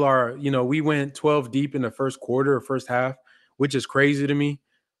still are, we went 12 deep in the first quarter or first half, which is crazy to me.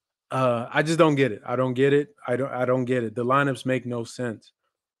 I just don't get it. I don't get it. I don't get it. The lineups make no sense.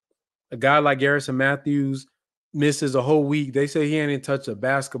 A guy like Garrison Matthews misses a whole week. They say he ain't even touched a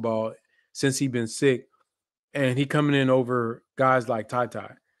basketball since he been sick, and he coming in over guys like Ty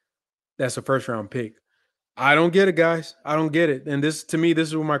Ty. That's a first round pick. I don't get it, guys. I don't get it. And this, to me, this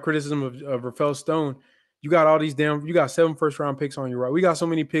is where my criticism of Rafael Stone. You got all these you got 7 first round picks on your right. We got so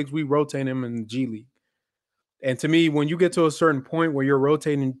many picks. We rotate them in the G League. And to me, when you get to a certain point where you're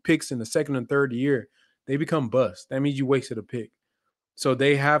rotating picks in the second and third year, they become bust. That means you wasted a pick. So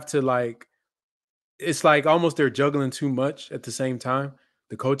they have to it's like almost they're juggling too much at the same time.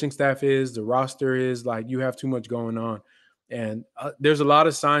 The coaching staff the roster is like you have too much going on. And there's a lot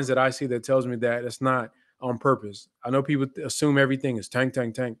of signs that I see that tells me that it's not on purpose. I know people assume everything is tank.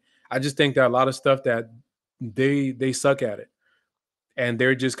 I just think that a lot of stuff that they suck at it. And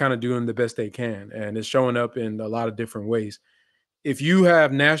they're just kind of doing the best they can. And it's showing up in a lot of different ways. If you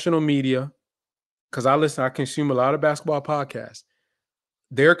have national media, because I consume a lot of basketball podcasts,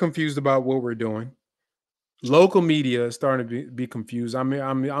 they're confused about what we're doing. Local media is starting to be confused. I mean,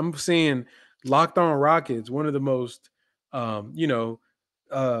 I'm seeing Locked On Rockets, one of the most,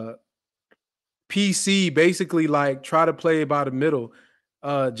 PC, basically like try to play by the middle.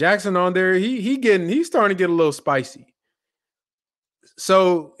 Jackson on there, he's starting to get a little spicy.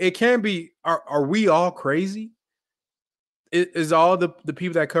 So it can be. Are we all crazy? Is all the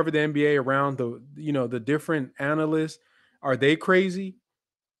people that cover the NBA around the different analysts, are they crazy?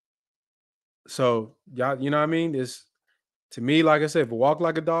 So y'all, you know what I mean? It's, to me, like I said, if walk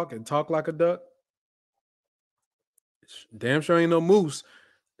like a dog and talk like a duck, damn sure ain't no moose.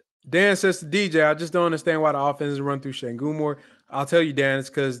 Dan says to DJ, I just don't understand why the offense is run through Şengün more. I'll tell you, Dan, it's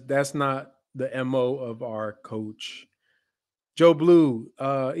because that's not the MO of our coach. Joe Blue,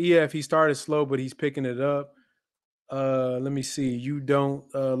 EF, he started slow, but he's picking it up. Let me see. You don't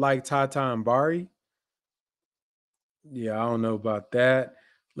like Tata and Bari? Yeah, I don't know about that.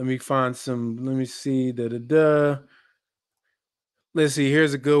 Let me find some. Let me see. Let's see.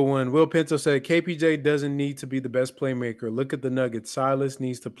 Here's a good one. Will Pinto said KPJ doesn't need to be the best playmaker. Look at the Nuggets. Silas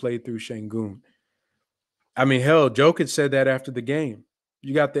needs to play through Şengün. I mean, hell, Jokic said that after the game.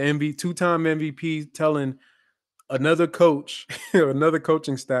 You got the two-time MVP telling another coach, another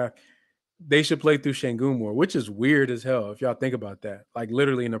coaching staff, they should play through Şengün more, which is weird as hell if y'all think about that. Like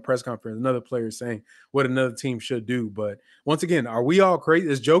literally in a press conference, another player saying what another team should do. But once again, are we all crazy?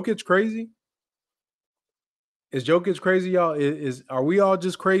 Is Jokic crazy? Is Jokic crazy, y'all? Are we all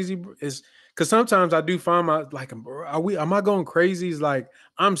just crazy? Is because sometimes I do find am I going crazy? It's like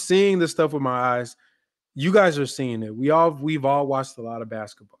I'm seeing this stuff with my eyes. You guys are seeing it. We've all watched a lot of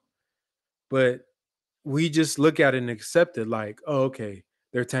basketball, but we just look at it and accept it like, oh, okay,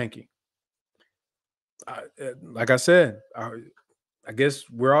 they're tanking. Like I said, I guess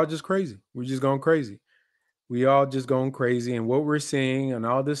we're all just crazy. We're just going crazy. We all just going crazy, and what we're seeing and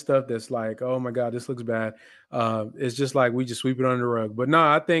all this stuff that's like, oh my God, this looks bad. It's just like we just sweep it under the rug. But no,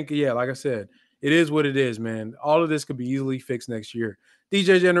 I think, yeah, like I said, it is what it is, man. All of this could be easily fixed next year.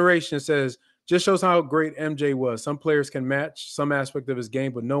 DJ Generation says, just shows how great MJ was. Some players can match some aspect of his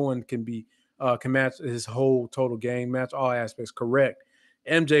game, but no one can match his whole total game, match all aspects. Correct.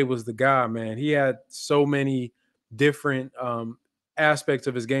 MJ was the guy, man. He had so many different aspects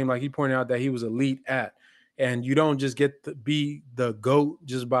of his game. Like he pointed out that he was elite at. And you don't just get to be the GOAT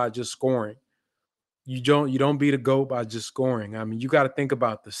just by just scoring. You don't be the GOAT by just scoring. I mean, you got to think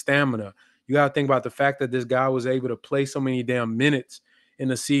about the stamina. You got to think about the fact that this guy was able to play so many damn minutes in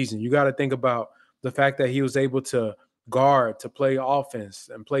the season. You got to think about the fact that he was able to guard, to play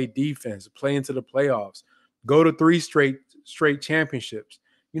offense and play defense, play into the playoffs, go to three straight championships.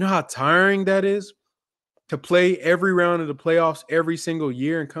 You know how tiring that is to play every round of the playoffs every single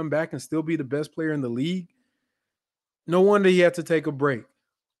year and come back and still be the best player in the league? No wonder he had to take a break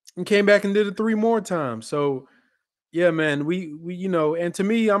and came back and did it 3 more times. So, yeah, man, we and to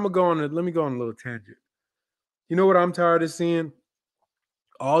me, let me go on a little tangent. You know what I'm tired of seeing?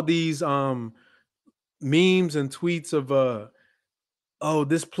 All these memes and tweets of oh,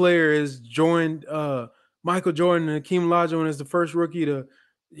 this player is joined Michael Jordan and Hakeem Olajuwon is the first rookie to,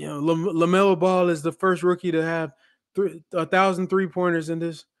 LaMelo Ball is the first rookie to have 1,000 3-pointers in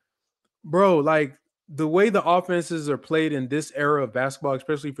this. Bro, like the way the offenses are played in this era of basketball,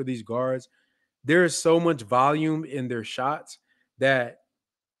 especially for these guards, there is so much volume in their shots that,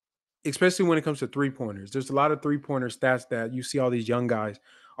 especially when it comes to 3-pointers, there's a lot of 3-pointer stats that you see all these young guys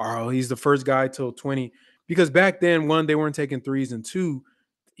oh, he's the first guy till 20. Because back then, one, they weren't taking threes, and two,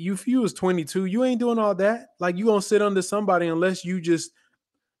 if you was 22, you ain't doing all that. Like you gonna sit under somebody unless you just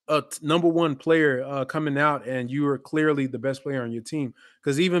a number one player coming out and you were clearly the best player on your team.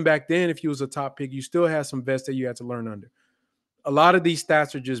 Because even back then, if you was a top pick, you still had some vets that you had to learn under. A lot of these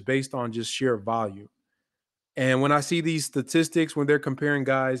stats are just based on just sheer volume. And when I see these statistics, when they're comparing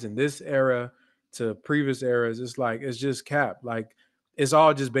guys in this era to previous eras, it's like it's just cap. Like it's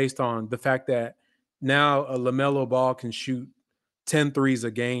all just based on the fact that now a LaMelo Ball can shoot 10 threes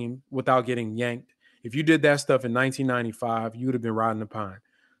a game without getting yanked. If you did that stuff in 1995, you would have been riding the pine.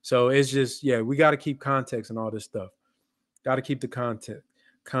 So it's just, yeah, we got to keep context and all this stuff. Got to keep the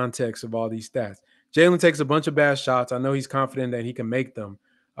context of all these stats. Jalen takes a bunch of bad shots. I know he's confident that he can make them.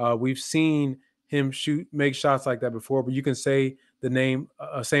 We've seen him make shots like that before, but you can say the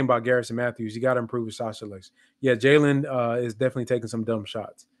same about Garrison Matthews. You got to improve his shot selection. Yeah, Jalen is definitely taking some dumb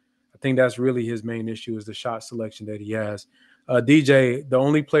shots. I think that's really his main issue is the shot selection that he has. DJ, the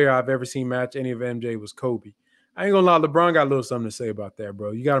only player I've ever seen match any of MJ was Kobe. I ain't gonna lie, LeBron got a little something to say about that,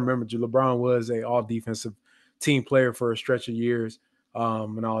 bro. You got to remember, LeBron was a all defensive team player for a stretch of years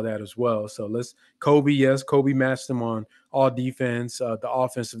and all that as well. So Kobe matched him on all defense, the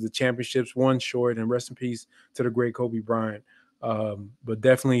offense of the championships, one short, and rest in peace to the great Kobe Bryant. But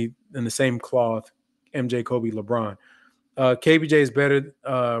definitely in the same cloth, MJ, Kobe, LeBron. KBJ is better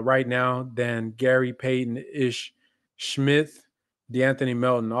right now than Gary Payton, Ish Smith, DeAnthony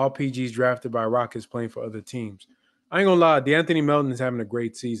Melton, all PGs drafted by Rockets playing for other teams. I ain't gonna lie, DeAnthony Melton is having a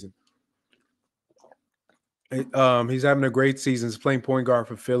great season. He's having a great season. He's playing point guard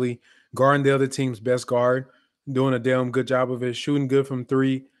for Philly, guarding the other team's best guard, doing a damn good job of it, shooting good from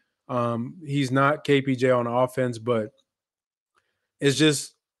three. He's not KPJ on offense, but it's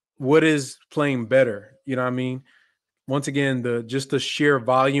just what is playing better. You know what I mean? Once again, the sheer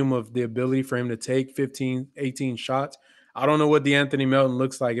volume of the ability for him to take 15, 18 shots. I don't know what DeAnthony Melton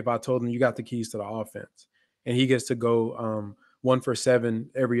looks like if I told him you got the keys to the offense and he gets to go 1 for 7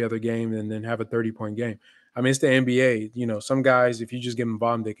 every other game and then have a 30-point game. I mean, it's the NBA. You know, some guys, if you just give them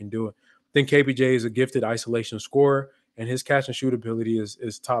bomb, they can do it. I think KPJ is a gifted isolation scorer, and his catch and shoot ability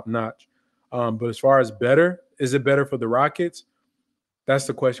is top notch. But as far as better, is it better for the Rockets? That's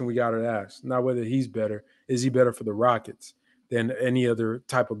the question we got to ask. Not whether he's better. Is he better for the Rockets than any other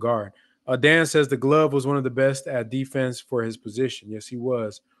type of guard? Dan says the glove was one of the best at defense for his position. Yes, he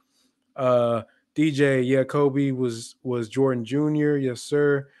was. DJ, yeah, Kobe was Jordan Jr. Yes,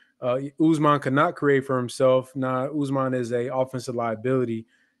 sir. Usman could not create for himself. Nah, Usman is a offensive liability,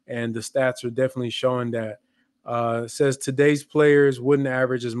 and the stats are definitely showing that. Says today's players wouldn't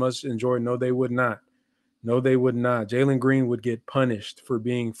average as much in Jordan. No, they would not. No, they would not. Jalen Green would get punished for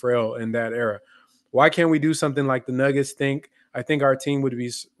being frail in that era. Why can't we do something like the Nuggets think? I think our team would be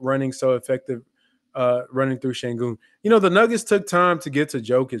running so effective running through Şengün. You know, the Nuggets took time to get to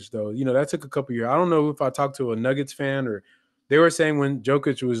Jokic, though. You know, that took a couple years. I don't know if I talked to a Nuggets fan or they were saying when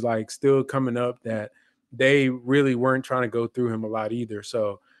Jokic was like still coming up that they really weren't trying to go through him a lot either.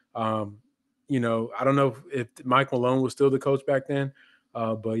 So, I don't know if Mike Malone was still the coach back then.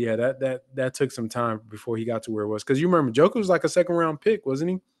 But yeah, that took some time before he got to where it was. Because you remember Joker was like a second round pick,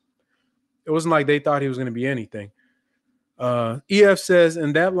 wasn't he? It wasn't like they thought he was going to be anything. EF says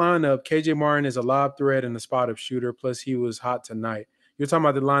in that lineup, KJ Martin is a lob threat and a spot up shooter. Plus, he was hot tonight. You're talking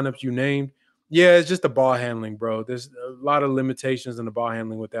about the lineups you named. Yeah, it's just the ball handling, bro. There's a lot of limitations in the ball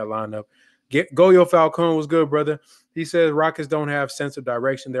handling with that lineup. Goyo Falcone was good, brother. He says Rockets don't have sense of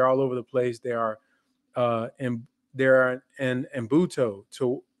direction. They're all over the place. They are and they're an Embuto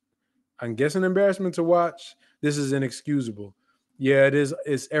to I'm guessing embarrassment to watch. This is inexcusable. Yeah, it is.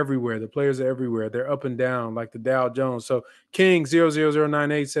 It's everywhere. The players are everywhere. They're up and down like the Dow Jones. So King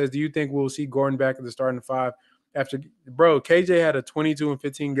 00098 says, do you think we'll see Gordon back at the starting five after bro, KJ had a 22 and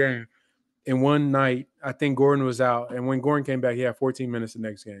 15 game in one night. I think Gordon was out. And when Gordon came back, he had 14 minutes the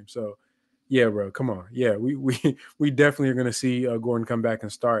next game. So yeah, bro, come on. Yeah, we definitely are gonna see Gordon come back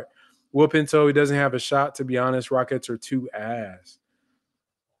and start. Will Pinto, he doesn't have a shot, to be honest. Rockets are too ass.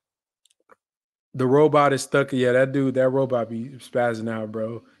 The robot is stuck. Yeah, that dude, that robot be spazzing out,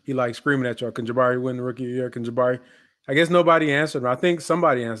 bro. He like screaming at y'all. Can Jabari win the rookie of the year? Can Jabari? I guess nobody answered him. I think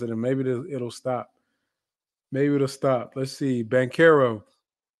somebody answered him. Maybe it'll stop. Maybe it'll stop. Let's see. Bankero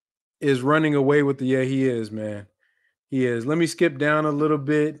is running away with the. Yeah, he is, man. He is. Let me skip down a little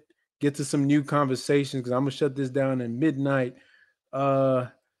bit, get to some new conversations because I'm gonna shut this down at midnight. Uh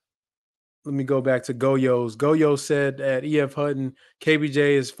Let me go back to Goyo's. Goyo said at EF Hutton, KBJ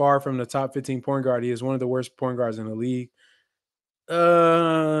is far from the top 15 point guard. He is one of the worst point guards in the league.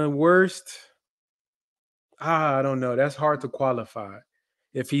 Worst. I don't know. That's hard to qualify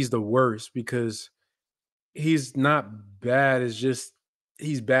if he's the worst because he's not bad. It's just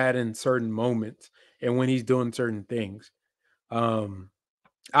he's bad in certain moments and when he's doing certain things. Um,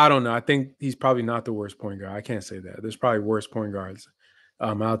 I don't know. I think he's probably not the worst point guard. I can't say that. There's probably worse point guards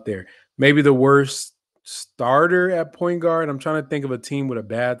out there. Maybe the worst starter at point guard. I'm trying to think of a team with a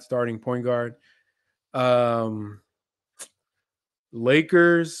bad starting point guard. Um,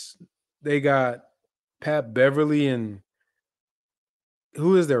 Lakers, they got Pat Beverly and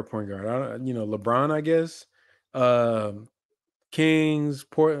who is their point guard? LeBron, I guess. Um, Kings,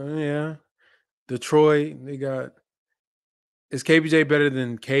 Portland, yeah. Detroit, they got. Is KBJ better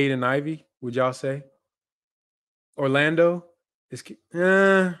than Cade and Ivy? Would y'all say? Orlando is.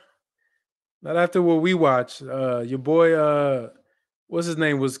 Not after what we watched. Your boy, what's his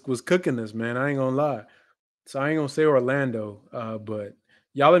name, was cooking us, man. I ain't gonna lie. So I ain't gonna say Orlando, but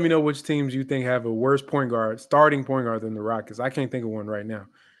y'all let me know which teams you think have a worse point guard, starting point guard than the Rockets. I can't think of one right now.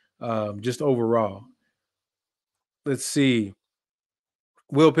 Just overall. Let's see.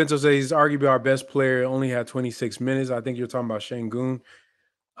 Will Pinto says he's arguably our best player. Only had 26 minutes. I think you're talking about Şengün.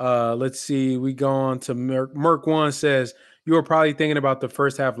 Let's see. We go on to Merc One says you were probably thinking about the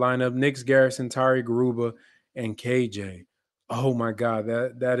first half lineup: Knicks, Garrison, Tari, Garuba, and KJ. Oh my God,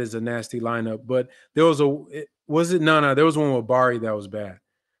 that is a nasty lineup. But there was was it? No, there was one with Bari that was bad.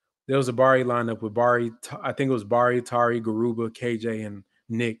 There was a Bari lineup with Bari. I think it was Bari, Tari, Garuba, KJ, and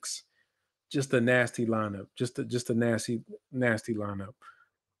Knicks. Just a nasty lineup. Just a nasty lineup.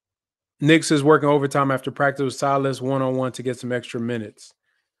 Knicks is working overtime after practice with Silas 1-on-1 to get some extra minutes.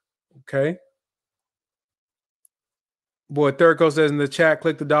 Okay. Boy, Thurko says in the chat,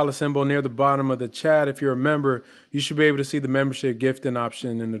 click the dollar symbol near the bottom of the chat. If you're a member, you should be able to see the membership gifting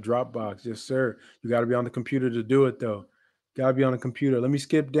option in the Dropbox. Yes, sir. You got to be on the computer to do it, though. Got to be on the computer. Let me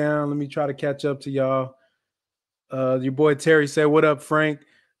skip down. Let me try to catch up to y'all. Your boy Terry said, what up, Frank?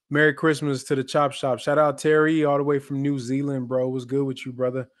 Merry Christmas to the Chop Shop. Shout out Terry all the way from New Zealand, bro. What's good with you,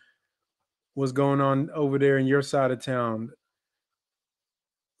 brother? What's going on over there in your side of town?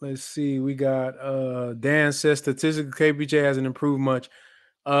 Let's see. We got Dan says statistically KBJ hasn't improved much.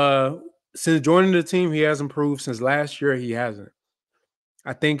 Since joining the team, he has improved. Since last year, he hasn't.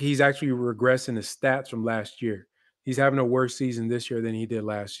 I think he's actually regressing his stats from last year. He's having a worse season this year than he did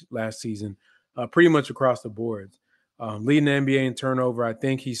last season, pretty much across the board. Leading the NBA in turnover, I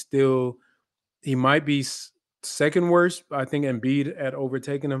think he might be second worst. I think Embiid at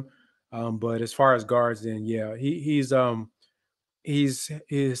overtaking him. But as far as guards, then yeah, his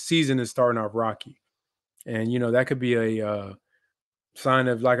season is starting off rocky, and that could be a sign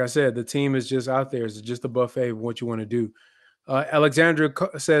of, like I said, the team is just out there. It's just a buffet of what you want to do. Alexandra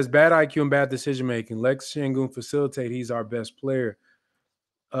says bad IQ and bad decision making. Lex Şengün facilitate. He's our best player.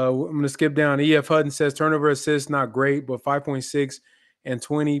 I'm going to skip down. EF Hutton says turnover assists not great, but 5.6 and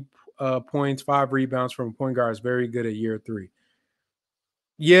 20 points, 5 rebounds from a point guard is very good at year 3.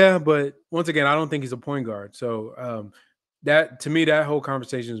 Yeah, but once again, I don't think he's a point guard. So that to me, that whole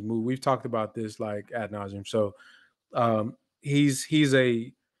conversation is moot. We've talked about this like ad nauseum. So he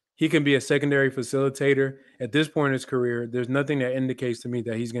he can be a secondary facilitator. At this point in his career, there's nothing that indicates to me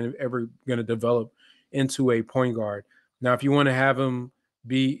that he's going to develop into a point guard. Now, if you want to have him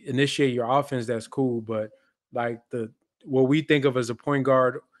be initiate your offense, that's cool. But like the what we think of as a point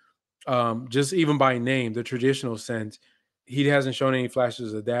guard, just even by name, the traditional sense, he hasn't shown any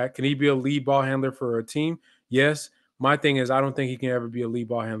flashes of that. Can he be a lead ball handler for a team? Yes. My thing is, I don't think he can ever be a lead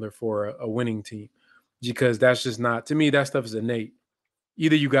ball handler for a winning team because that's just not, to me, that stuff is innate.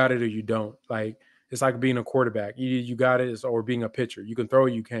 Either you got it or you don't. Like, it's like being a quarterback. Either you got it or being a pitcher. You can throw,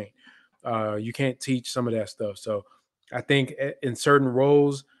 you can't. You can't teach some of that stuff. So I think in certain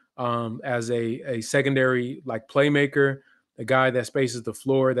roles, as a secondary like playmaker, a guy that spaces the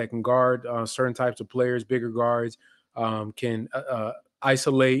floor, that can guard certain types of players, bigger guards, can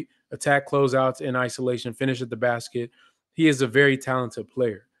isolate, attack closeouts in isolation, finish at the basket. He is a very talented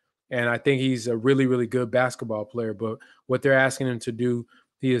player. And I think he's a really, really good basketball player. But what they're asking him to do,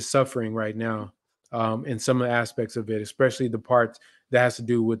 he is suffering right now in some of the aspects of it, especially the parts that has to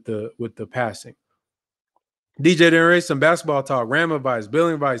do with the passing. DJ Denray, some basketball talk, RAM advice,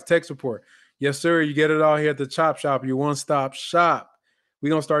 billing advice, tech support. Yes, sir. You get it all here at the Chop Shop, your one-stop shop. We're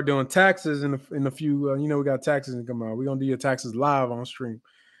gonna start doing taxes in a few. We got taxes to come out. We're gonna do your taxes live on stream.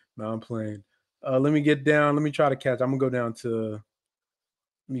 No, I'm playing. Let me get down. Let me try to catch. I'm gonna go down to.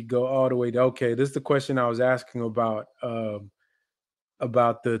 Let me go all the way to. Okay, this is the question I was asking about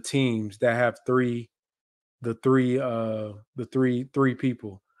the teams that have three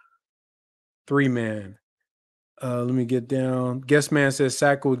people, three man. Let me get down. Guest man says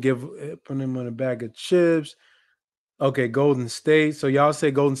Sack would put him on a bag of chips. Okay, Golden State. So y'all say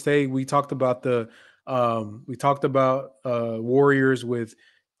Golden State. We talked about Warriors with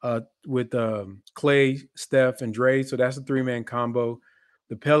Clay, Steph, and Dre. So that's a three-man combo.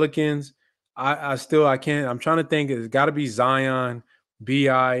 The Pelicans. I can't. I'm trying to think. It's got to be Zion,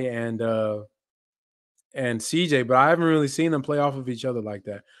 Bi, and CJ, but I haven't really seen them play off of each other like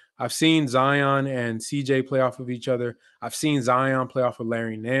that. I've seen Zion and CJ play off of each other. I've seen Zion play off of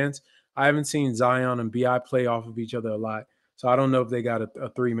Larry Nance. I haven't seen Zion and Bi play off of each other a lot. So I don't know if they got a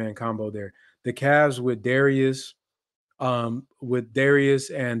three-man combo there. The Cavs with Darius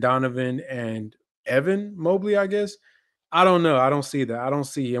and Donovan and Evan Mobley, I guess. I don't know. I don't see that. I don't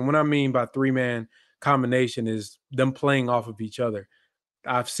see. And what I mean by three-man combination is them playing off of each other.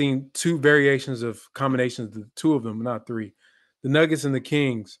 I've seen two variations of combinations, the two of them, not three. The Nuggets and the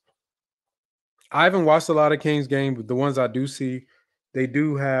Kings. I haven't watched a lot of Kings game, but the ones I do see, they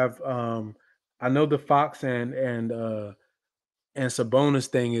do have. I know the Fox and Sabonis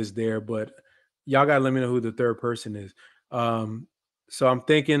thing is there, but y'all gotta let me know who the third person is. So I'm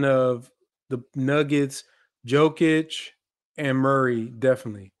thinking of the Nuggets, Jokic, and Murray,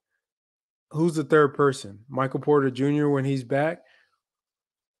 definitely. Who's the third person? Michael Porter Jr. when he's back?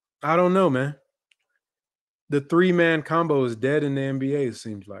 I don't know, man. The three-man combo is dead in the NBA, it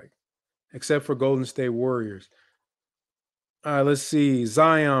seems like, except for Golden State Warriors. All right, let's see.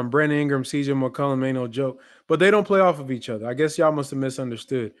 Zion, Brandon Ingram, CJ McCollum ain't no joke, but they don't play off of each other. I guess y'all must have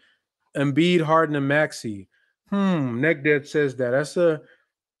misunderstood. Embiid, Harden, and Maxey. Neck Dead says that.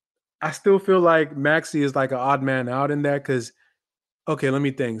 I still feel like Maxey is like an odd man out in that because, okay, let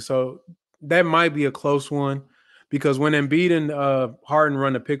me think. So that might be a close one because when Embiid and Harden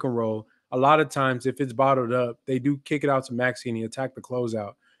run a pick and roll, a lot of times if it's bottled up, they do kick it out to Maxey and he attack the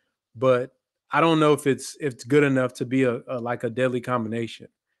closeout. But I don't know if it's good enough to be a like a deadly combination.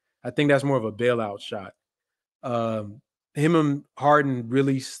 I think that's more of a bailout shot. Um, him and Harden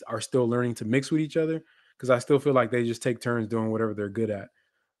really are still learning to mix with each other because I still feel like they just take turns doing whatever they're good at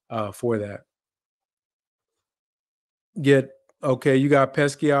for that. Get okay, you got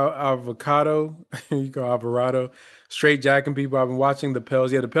pesky avocado, you got Alvarado, straight jacking people. I've been watching the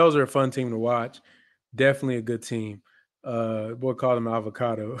Pels. Yeah, the Pels are a fun team to watch. Definitely a good team. Boy, call them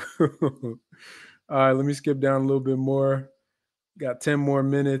avocado. All right, let me skip down a little bit more. Got 10 more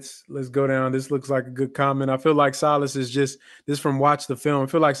minutes. Let's go down. This looks like a good comment. I feel like Silas is just this from Watch the Film. I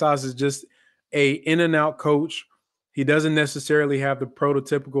feel like Silas is just a in and out coach. He doesn't necessarily have the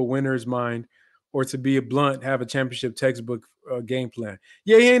prototypical winner's mind or to be a blunt, have a championship textbook game plan.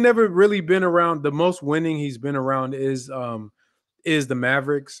 Yeah, he ain't never really been around. The most winning he's been around is the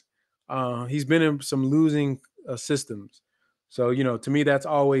Mavericks. He's been in some losing systems. So, to me, that's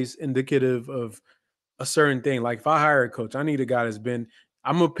always indicative of a certain thing. Like if I hire a coach, I need a guy that's been.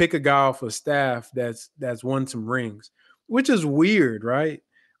 I'm gonna pick a guy off a staff that's won some rings, which is weird, right?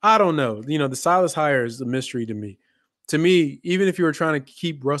 I don't know. The Silas hire is a mystery to me. To me, even if you were trying to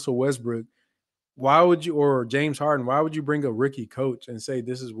keep Russell Westbrook, why would you or James Harden? Why would you bring a rookie coach and say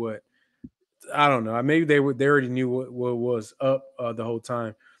this is what? I don't know. Maybe they already knew what was up the whole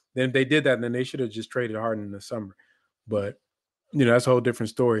time. Then if they did that, then they should have just traded Harden in the summer. But that's a whole different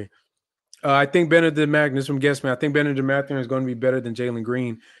story. I think Benedict Magnus from Guessman. I think Benedict Magnus is going to be better than Jalen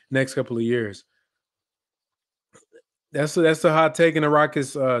Green next couple of years. That's a hot take in the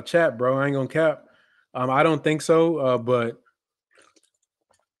Rockets chat, bro. I ain't gonna cap. I don't think so, but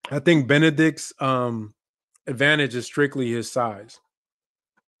I think Benedict's advantage is strictly his size,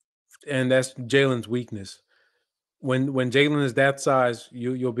 and that's Jalen's weakness. When Jalen is that size,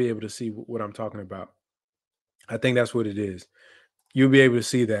 you'll be able to see what I'm talking about. I think that's what it is. You'll be able to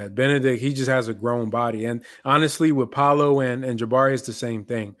see that. Benedict, he just has a grown body. And honestly, with Paulo and Jabari, it's the same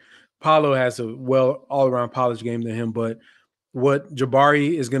thing. Paulo has a all-around polished game than him, but what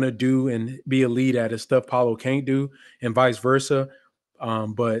Jabari is going to do and be a lead at is stuff Paulo can't do, and vice versa.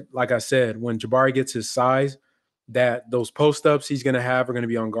 But like I said, when Jabari gets his size, that those post-ups he's going to have are going to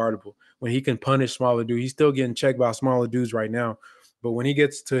be unguardable. When he can punish smaller dudes, he's still getting checked by smaller dudes right now. But when he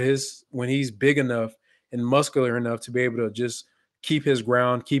gets to when he's big enough and muscular enough to be able to just keep his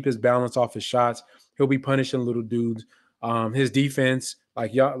ground, keep his balance off his shots, he'll be punishing little dudes. His defense,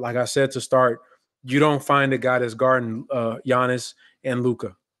 like I said to start, you don't find a guy that's guarding Giannis and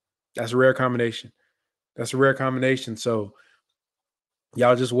Luka. That's a rare combination. So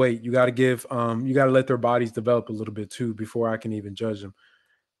y'all just wait. You got to let their bodies develop a little bit too before I can even judge them.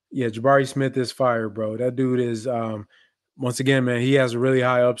 Yeah, Jabari Smith is fire, bro. That dude is once again, man, he has a really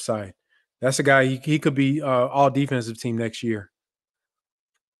high upside. That's a guy he could be all defensive team next year.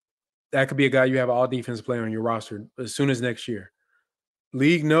 That could be a guy you have all defensive player on your roster as soon as next year.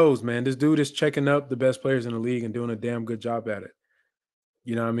 League knows, man. This dude is checking up the best players in the league and doing a damn good job at it.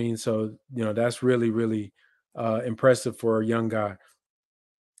 You know what I mean? So, that's really, really impressive for a young guy.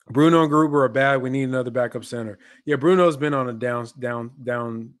 Bruno and Gruber are bad. We need another backup center. Yeah, Bruno's been on a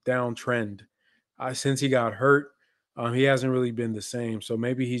down trend since he got hurt. He hasn't really been the same. So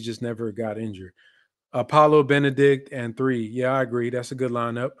maybe he just never got injured. Apollo, Benedict, and 3. Yeah, I agree. That's a good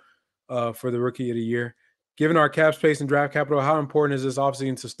lineup for the rookie of the year. Given our cap space and draft capital, how important is this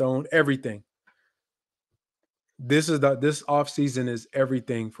offseason to Stone? Everything. This offseason is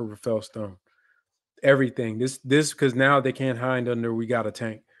everything for Rafael Stone. Everything. This because now they can't hide under we got a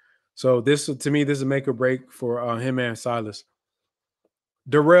tank. So this to me, this is a make or break for him and Silas.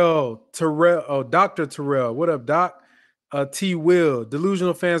 Terrell, Dr. Terrell. What up, Doc? T. Will.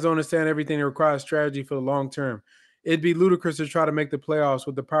 Delusional fans don't understand everything that requires strategy for the long term. It'd be ludicrous to try to make the playoffs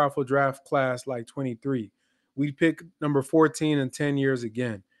with the powerful draft class like 23. We'd pick number 14 in 10 years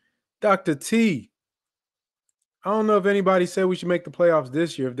again. Dr. T. I don't know if anybody said we should make the playoffs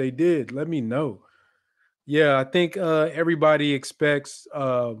this year. If they did, let me know. Yeah, I think everybody expects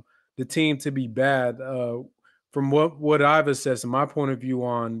the team to be bad. From what I've assessed, in my point of view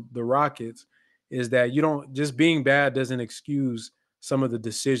on the Rockets, is that you don't just being bad doesn't excuse some of the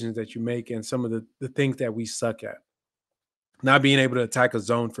decisions that you make and some of the things that we suck at. Not being able to attack a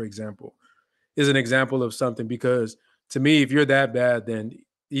zone, for example, is an example of something because to me, if you're that bad, then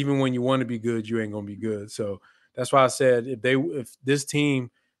even when you want to be good, you ain't gonna be good. So that's why I said if this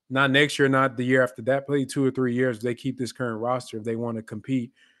team, not next year, not the year after that, play 2 or 3 years, if they keep this current roster, if they want to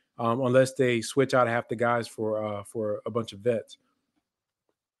compete, unless they switch out half the guys for a bunch of vets.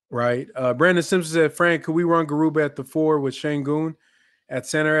 Right. Brandon Simpson said, Frank, could we run Garuba at the 4 with Şengün at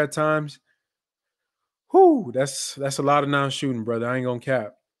center at times? Whoo, that's a lot of non-shooting, brother. I ain't gonna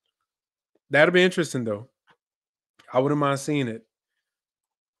cap. That'll be interesting though. I wouldn't mind seeing it.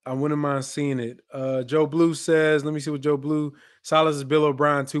 Joe Blue says, let me see what Joe Blue. Silas is Bill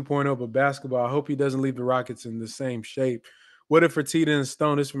O'Brien 2.0, but basketball. I hope he doesn't leave the Rockets in the same shape. What if Fertitta and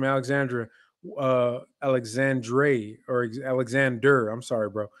Stone, this from Alexandre, or Alexander. I'm sorry,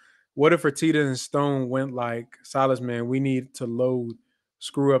 bro. What if Fertitta and Stone went like Silas, man, we need to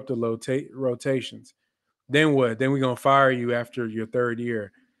screw up the rotations. Then what? Then we're gonna fire you after your 3rd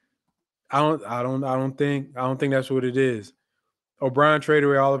year. I don't think that's what it is. O'Brien traded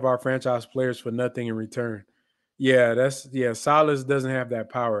away all of our franchise players for nothing in return. Yeah, Silas doesn't have that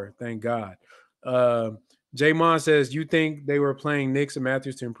power, thank God. Jay Mon says, you think they were playing Knicks and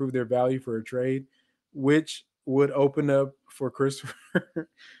Matthews to improve their value for a trade, which would open up for Christopher?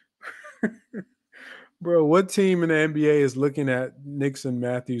 Bro, what team in the NBA is looking at Knicks and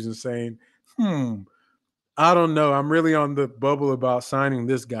Matthews and saying, I don't know. I'm really on the bubble about signing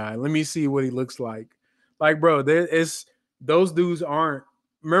this guy. Let me see what he looks like. Like, bro, those dudes aren't.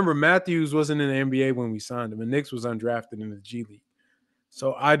 Remember, Matthews wasn't in the NBA when we signed him, and Knicks was undrafted in the G League.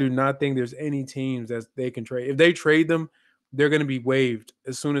 So I do not think there's any teams that they can trade. If they trade them, they're going to be waived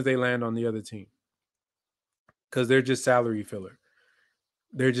as soon as they land on the other team because they're just salary filler.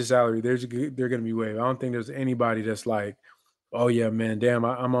 They're just salary. They're going to be waived. I don't think there's anybody that's like, Oh yeah, man. Damn,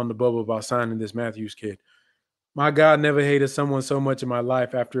 I'm on the bubble about signing this Matthews kid. My God, never hated someone so much in my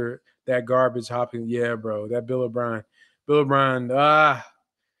life after that garbage hopping. Yeah, bro. That Bill O'Brien. Bill O'Brien,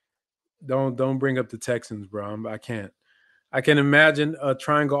 don't bring up the Texans, bro. I can't. I can imagine a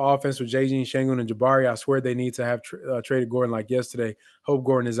triangle offense with JG, Shangun, and Jabari. I swear they need to have traded Gordon like yesterday. Hope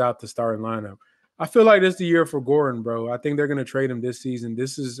Gordon is out the starting lineup. I feel like this is the year for Gordon, bro. I think they're going to trade him this season.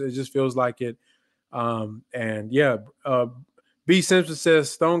 It just feels like it. And yeah, B Simpson says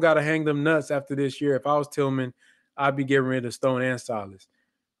Stone got to hang them nuts after this year. If I was Tillman, I'd be getting rid of Stone and Silas.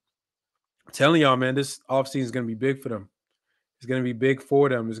 I'm telling y'all, man, this offseason is going to be big for them. It's going to be big for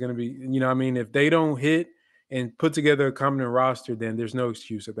them. It's going to be, I mean, if they don't hit and put together a competent roster, then there's no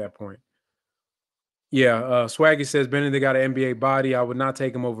excuse at that point. Yeah, Swaggy says Benedict got an NBA body. I would not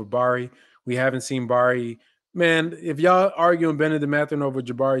take him over Bari. We haven't seen Bari. Man, if y'all arguing Benedict Mathurin over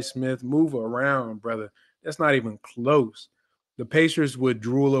Jabari Smith, move around, brother. That's not even close. The Pacers would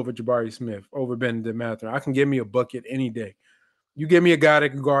drool over Jabari Smith over Benedict Mathurin. I can give me a bucket any day. You give me a guy that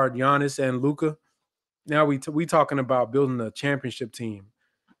can guard Giannis and Luka. Now we talking about building a championship team.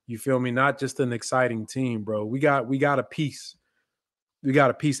 You feel me? Not just an exciting team, bro. We got a piece. We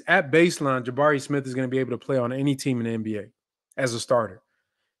got a piece at baseline. Jabari Smith is going to be able to play on any team in the NBA as a starter.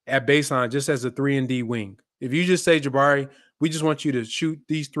 At baseline, just as a 3-and-D wing. If you just say Jabari, we just want you to shoot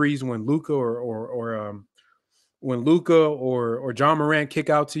these threes when Luka or John Morant kick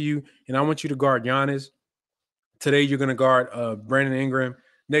out to you, and I want you to guard Giannis. Today you're going to guard Brandon Ingram.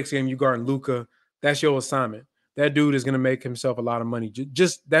 Next game you guard Luka. That's your assignment. That dude is going to make himself a lot of money.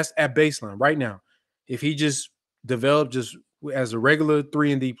 Just that's at baseline right now. If he just developed just as a regular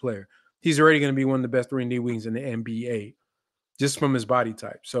 3-and-D player, he's already going to be one of the best 3-and-D wings in the NBA just from his body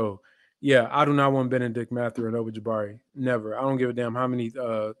type. So, yeah, I do not want Benedict Mathurin over Jabari. Never. I don't give a damn how many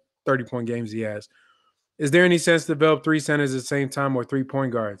 30-point games he has. Is there any sense to develop three centers at the same time or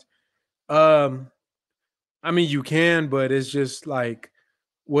 3-point guards? I mean, you can, but it's just like,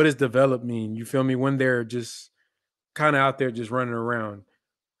 what does develop mean? You feel me? When they're just kind of out there just running around.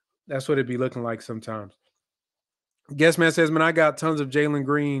 That's what it'd be looking like sometimes. Guest man says, man, I got tons of Jalen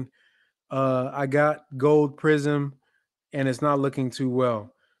Green. I got Gold Prism, and it's not looking too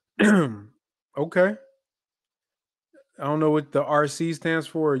well. Okay. I don't know what the RC stands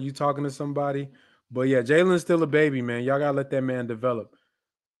for. Are you talking to somebody? But yeah, Jalen's still a baby, man. Y'all gotta let that man develop.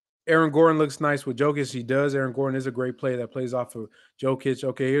 Aaron Gordon looks nice with Jokic. He does. Aaron Gordon is a great player that plays off of Jokic.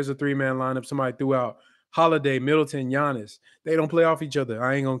 Okay, here's a 3-man lineup. Somebody threw out Holiday, Middleton, Giannis. They don't play off each other.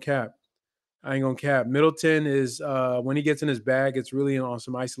 I ain't gonna cap. Middleton is when he gets in his bag, it's really on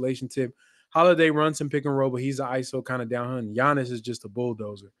some isolation tip. Holiday runs some pick and roll, but he's an ISO kind of down hunt. Giannis is just a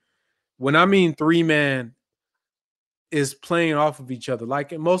bulldozer. When I mean 3-man is playing off of each other,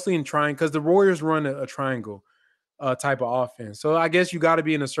 like mostly in triangle, because the Warriors run a triangle type of offense. So I guess you got to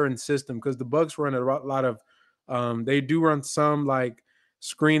be in a certain system because the Bucks run a lot of. They do run some like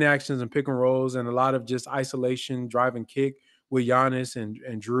screen actions and pick and rolls, and a lot of just isolation, drive and kick with Giannis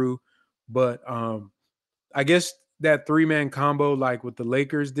and Drew. But I guess that 3-man combo, like what the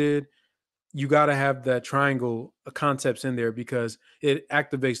Lakers did, you got to have that triangle concepts in there because it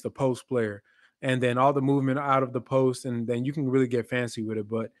activates the post player and then all the movement out of the post, and then you can really get fancy with it.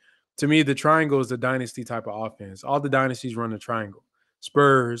 But to me, the triangle is the dynasty type of offense. All the dynasties run a triangle.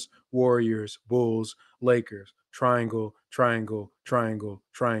 Spurs, Warriors, Bulls, Lakers, triangle, triangle, triangle,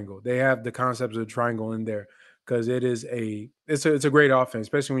 triangle. They have the concepts of the triangle in there because it's a great offense,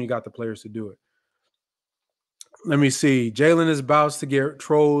 especially when you got the players to do it. Let me see. Jalen is about to get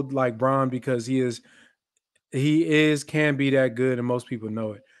trolled like Braun because he can be that good, and most people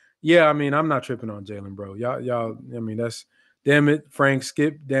know it. Yeah, I mean, I'm not tripping on Jalen, bro. Y'all. I mean, that's damn it. Frank,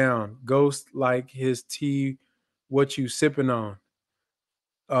 skip down. Ghost like his tea. What you sipping on?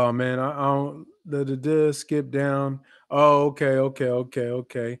 Oh man, I don't. The skip down. Oh,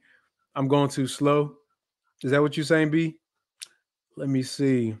 okay. I'm going too slow. Is that what you're saying, B? Let me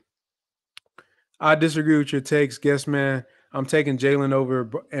see. I disagree with your takes, guess man. I'm taking Jalen over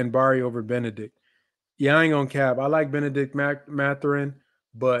and Bari over Benedict. Yeah, I ain't gonna cap. I like Benedict Mathurin,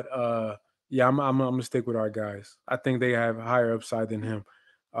 but yeah, I'm gonna stick with our guys. I think they have higher upside than him.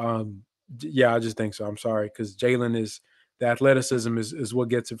 Yeah, I just think so. I'm sorry because Jalen is the athleticism is what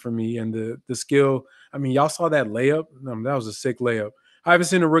gets it for me, and the skill. I mean, y'all saw that layup. That was a sick layup. I haven't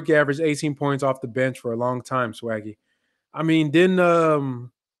seen a rookie average 18 points off the bench for a long time, Swaggy. I mean,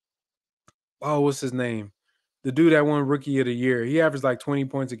 didn't what's his name? The dude that won Rookie of the Year. He averaged like 20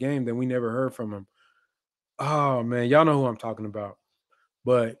 points a game. Then we never heard from him. Oh man, y'all know who I'm talking about.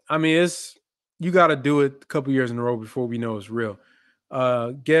 But I mean, it's you got to do it a couple years in a row before we know it's real.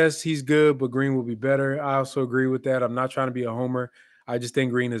 Guess he's good, but Green will be better. I also agree with that. I'm not trying to be a homer. I just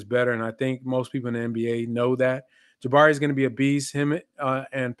think Green is better, and I think most people in the NBA know that. Jabari is going to be a beast. Him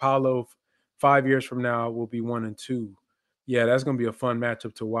and Paolo 5 years from now will be 1 and 2. Yeah, that's going to be a fun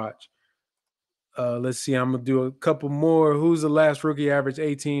matchup to watch. Let's see. I'm gonna do a couple more. Who's the last rookie average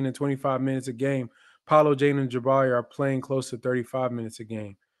 18 and 25 minutes a game? Paulo, Jane, and Jabari are playing close to 35 minutes a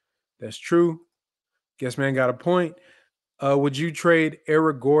game. That's true. Guess man got a point. Would you trade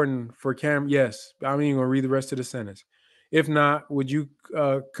Eric Gordon for Cam? Yes. I'm even gonna read the rest of the sentence. If not, would you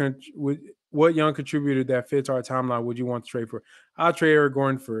what young contributor that fits our timeline would you want to trade for? I'll trade Eric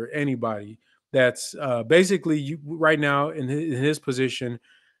Gordon for anybody. That's basically you right now in his position.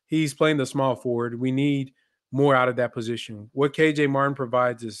 He's playing the small forward. We need more out of that position. What KJ Martin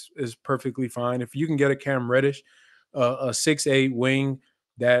provides is perfectly fine. If you can get a Cam Reddish, a 6'8" wing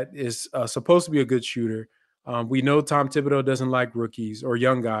that is supposed to be a good shooter. We know Tom Thibodeau doesn't like rookies or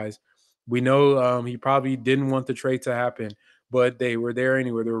young guys. We know he probably didn't want the trade to happen, but they were there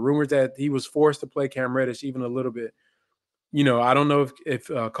anyway. There were rumors that he was forced to play Cam Reddish even a little bit. I don't know if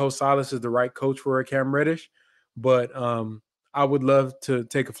Coach Silas is the right coach for a Cam Reddish, but I would love to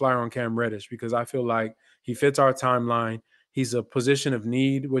take a flyer on Cam Reddish because I feel like he fits our timeline. He's a position of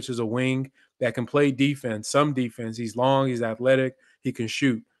need, which is a wing that can play defense, some defense. He's long, he's athletic, he can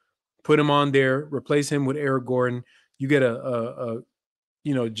shoot. Put him on there, replace him with Eric Gordon. You get a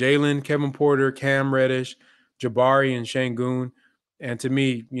Jalen, Kevin Porter, Cam Reddish, Jabari, and Shangoon. And to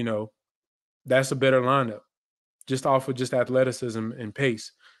me, that's a better lineup just off of just athleticism and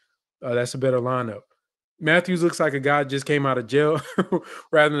pace. That's a better lineup. Matthews looks like a guy just came out of jail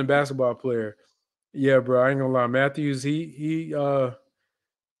rather than a basketball player. Yeah, bro, I ain't gonna lie. Matthews, he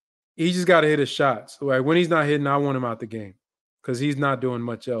just got to hit his shots. Like when he's not hitting, I want him out the game because he's not doing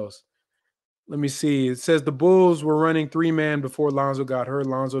much else. Let me see. It says the Bulls were running 3-man before Lonzo got hurt.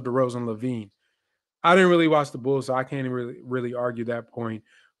 Lonzo, DeRozan, Levine. I didn't really watch the Bulls, so I can't really argue that point.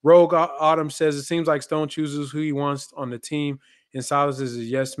 Rogue Autumn says it seems like Stone chooses who he wants on the team, and Silas is a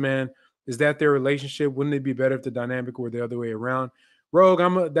yes man. Is that their relationship? Wouldn't it be better if the dynamic were the other way around?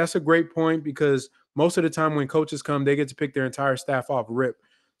 Rogue, that's a great point because most of the time when coaches come, they get to pick their entire staff off rip.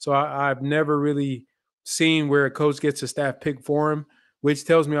 So I've never really seen where a coach gets a staff pick for him, which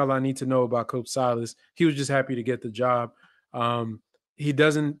tells me all I need to know about Coach Silas. He was just happy to get the job. It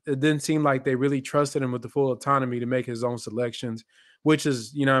didn't seem like they really trusted him with the full autonomy to make his own selections, which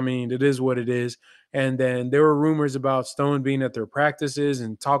is, it is what it is. And then there were rumors about Stone being at their practices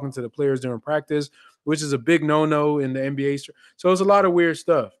and talking to the players during practice, which is a big no-no in the NBA. So it's a lot of weird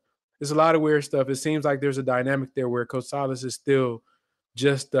stuff. It's a lot of weird stuff. It seems like there's a dynamic there where Coach Silas is still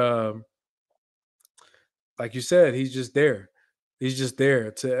just, like you said, he's just there. He's just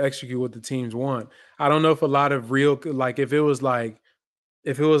there to execute what the teams want. I don't know if a lot of real, like if it was,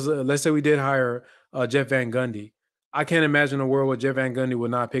 let's say we did hire Jeff Van Gundy, I can't imagine a world where Jeff Van Gundy would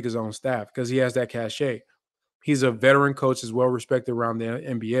not pick his own staff because he has that cachet. He's a veteran coach, is well respected around the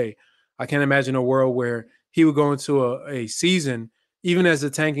NBA. I can't imagine a world where he would go into a season, even as a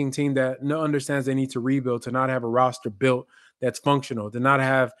tanking team that understands they need to rebuild, to not have a roster built that's functional, to not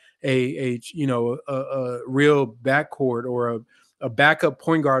have a real backcourt or a backup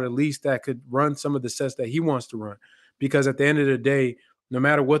point guard at least that could run some of the sets that he wants to run. Because at the end of the day, no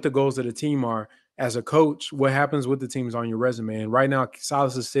matter what the goals of the team are, as a coach, what happens with the team is on your resume. And right now,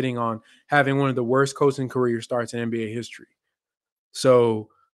 Silas is sitting on having one of the worst coaching career starts in NBA history. So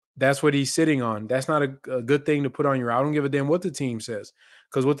that's what he's sitting on. That's not a good thing to put on your. I don't give a damn what the team says,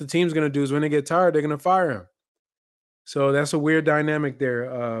 because what the team's going to do is when they get tired, they're going to fire him. So that's a weird dynamic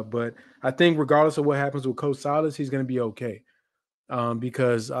there. But I think regardless of what happens with Coach Silas, he's going to be okay.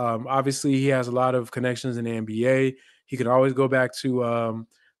 Because obviously he has a lot of connections in the NBA. He could always go back to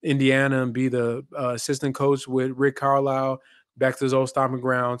Indiana and be the assistant coach with Rick Carlisle, back to his old stomping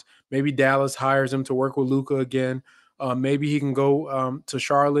grounds. Maybe Dallas hires him to work with Luka again. Maybe he can go to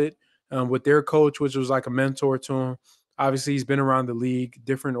Charlotte with their coach, which was like a mentor to him. Obviously, he's been around the league,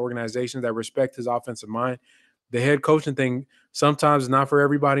 different organizations that respect his offensive mind. The head coaching thing sometimes is not for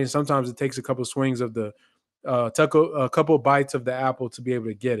everybody, and sometimes it takes a couple swings of the took a couple of bites of the apple to be able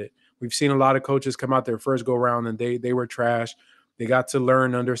to get it. We've seen a lot of coaches come out their first go round and they were trash. They got to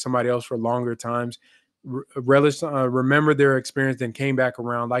learn under somebody else for longer times, remember their experience, then came back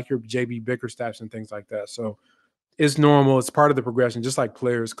around, like your JB Bickerstaffs and things like that. So it's normal. It's part of the progression. Just like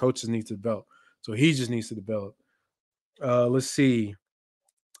players, coaches need to develop. So he just needs to develop. Let's see.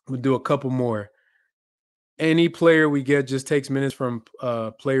 We'll do a couple more. Any player we get just takes minutes from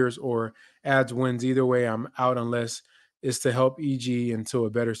players or adds wins. Either way, I'm out unless it's to help EG into a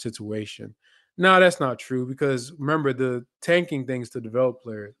better situation. No, that's not true because remember the tanking things to develop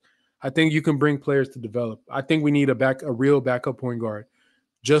players. I think you can bring players to develop. I think we need a real backup point guard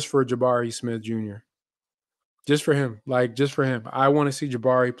just for Jabari Smith Jr. Just for him, like just for him. I want to see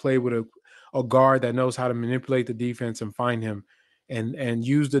Jabari play with a guard that knows how to manipulate the defense and find him, and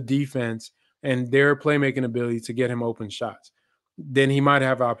use the defense and their playmaking ability to get him open shots. Then he might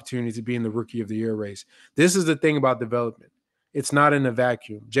have opportunity to be in the rookie of the year race. This is the thing about development. It's not in a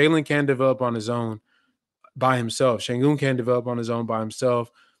vacuum. Jalen can develop on his own by himself. Şengün can develop on his own by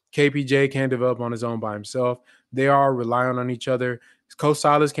himself. KPJ can develop on his own by himself. They are relying on each other. Coach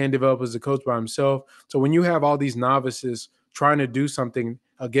Silas can develop as a coach by himself. So when you have all these novices trying to do something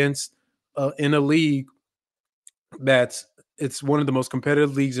against in a league that's it's one of the most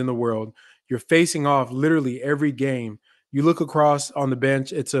competitive leagues in the world, you're facing off literally every game. You look across on the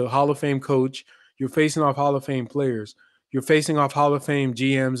bench, it's a Hall of Fame coach. You're facing off Hall of Fame players. You're facing off Hall of Fame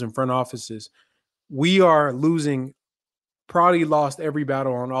GMs and front offices. We are losing, probably lost every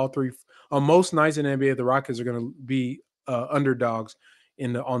battle on all three. On most nights in the NBA, the Rockets are going to be underdogs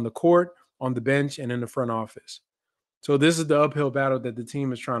on the court, on the bench, and in the front office. So this is the uphill battle that the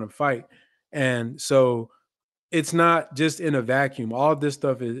team is trying to fight, and so it's not just in a vacuum. All of this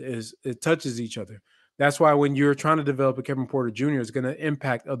stuff is it touches each other. That's why when you're trying to develop a Kevin Porter Jr., it's going to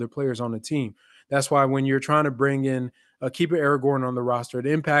impact other players on the team. That's why when you're trying to bring in keep Eric Gordon on the roster, it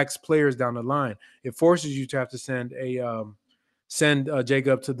impacts players down the line. It forces you to have to send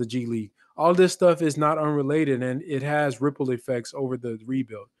Jacob to the G League. All this stuff is not unrelated, and it has ripple effects over the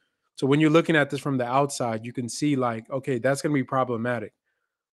rebuild. So when you're looking at this from the outside, you can see like, okay, that's going to be problematic.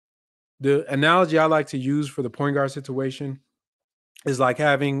 The analogy I like to use for the point guard situation is like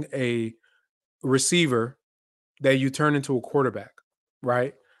having a receiver that you turn into a quarterback,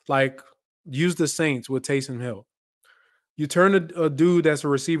 right? Like use the Saints with Taysom Hill. You turn a dude that's a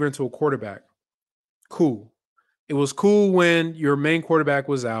receiver into a quarterback. Cool. It was cool when your main quarterback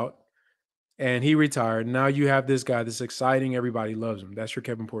was out and he retired. Now you have this guy that's exciting. Everybody loves him. That's your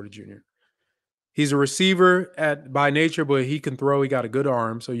Kevin Porter Jr. He's a receiver by nature, but he can throw. He got a good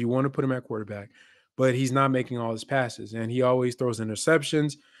arm, so you want to put him at quarterback. But he's not making all his passes, and he always throws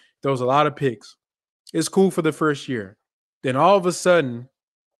interceptions, throws a lot of picks. It's cool for the first year. Then all of a sudden,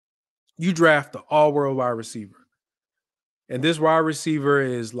 you draft the all-world wide receiver. And this wide receiver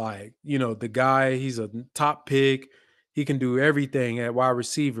is like, the guy, he's a top pick. He can do everything at wide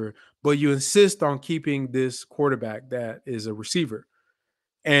receiver, but you insist on keeping this quarterback that is a receiver.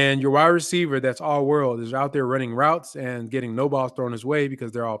 And your wide receiver that's all world is out there running routes and getting no balls thrown his way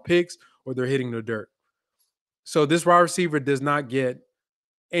because they're all picks or they're hitting the dirt. So this wide receiver does not get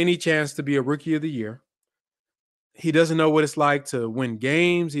any chance to be a rookie of the year. He doesn't know what it's like to win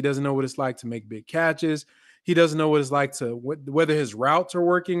games. He doesn't know what it's like to make big catches. He doesn't know what it's like to whether his routes are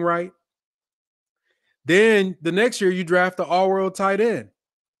working right. Then the next year you draft the all-world tight end.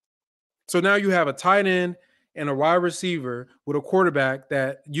 So now you have a tight end and a wide receiver with a quarterback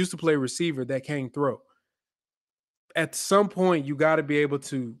that used to play receiver that can't throw. At some point, you got to be able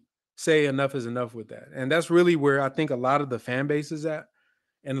to say enough is enough with that. And that's really where I think a lot of the fan base is at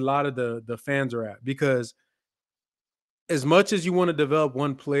and a lot of the fans are at. Because as much as you want to develop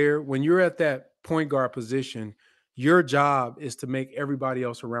one player, when you're at that point guard position, your job is to make everybody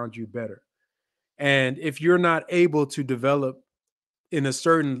else around you better. And if you're not able to develop in a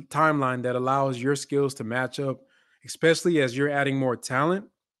certain timeline that allows your skills to match up, especially as you're adding more talent,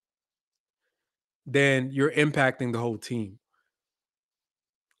 then you're impacting the whole team.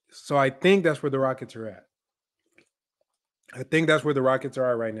 So I think that's where the Rockets are at. I think that's where the Rockets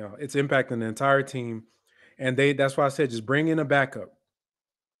are at right now. It's impacting the entire team. And that's why I said just bring in a backup.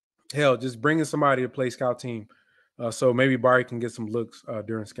 Hell, just bring in somebody to play scout team. So maybe Barry can get some looks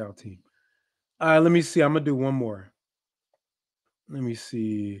during scout team. Let me see. I'm going to do one more. Let me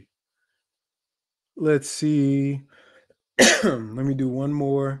see. Let's see. Let me do one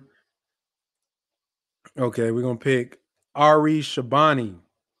more. Okay, we're going to pick Ari Shabani.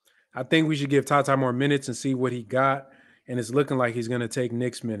 I think we should give Tata more minutes and see what he got. And it's looking like he's going to take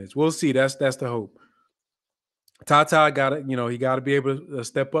Knicks minutes. We'll see. That's the hope. Tata got to, he got to be able to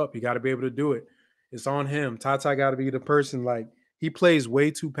step up. He got to be able to do it. It's on him. Tata got to be the person. Like, he plays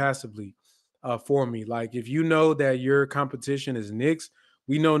way too passively for me. Like, if you know that your competition is Knicks,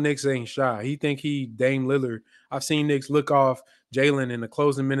 we know Knicks ain't shy. He think he Dame Lillard. I've seen Knicks look off Jalen in the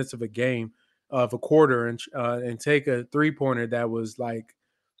closing minutes of a game of a quarter and take a three-pointer that was like,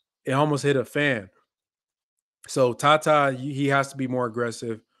 it almost hit a fan. So Tata, he has to be more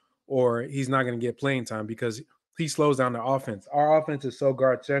aggressive or he's not going to get playing time because he slows down the offense. Our offense is so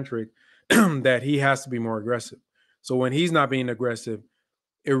guard-centric that he has to be more aggressive. So when he's not being aggressive,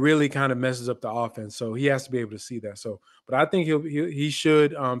 it really kind of messes up the offense. So he has to be able to see that. So, but I think he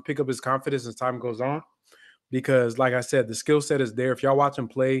should pick up his confidence as time goes on because, like I said, the skill set is there. If y'all watch him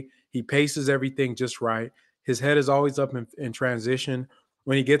play, he paces everything just right. His head is always up in transition.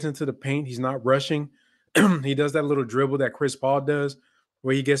 When he gets into the paint, he's not rushing. He does that little dribble that Chris Paul does,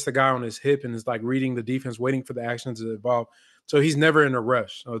 where he gets the guy on his hip and is like reading the defense, waiting for the action to evolve. So he's never in a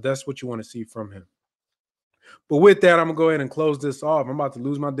rush. So that's what you want to see from him. But with that, I'm gonna go ahead and close this off. I'm about to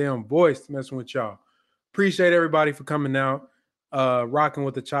lose my damn voice messing with y'all. Appreciate everybody for coming out, rocking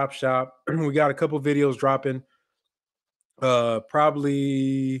with the Chop Shop. We got a couple videos dropping,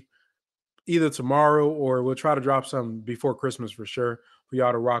 probably either tomorrow or we'll try to drop some before Christmas for sure for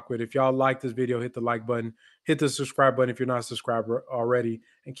y'all to rock with. If y'all like this video, hit the like button, hit the subscribe button if you're not subscribed already,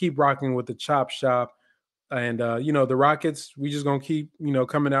 and keep rocking with the Chop Shop. And the Rockets, we just gonna keep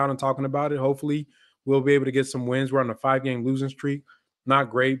coming out and talking about it. Hopefully, we'll be able to get some wins. We're on a 5-game losing streak.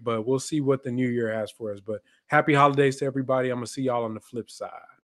 Not great, but we'll see what the new year has for us. But happy holidays to everybody. I'm gonna see y'all on the flip side.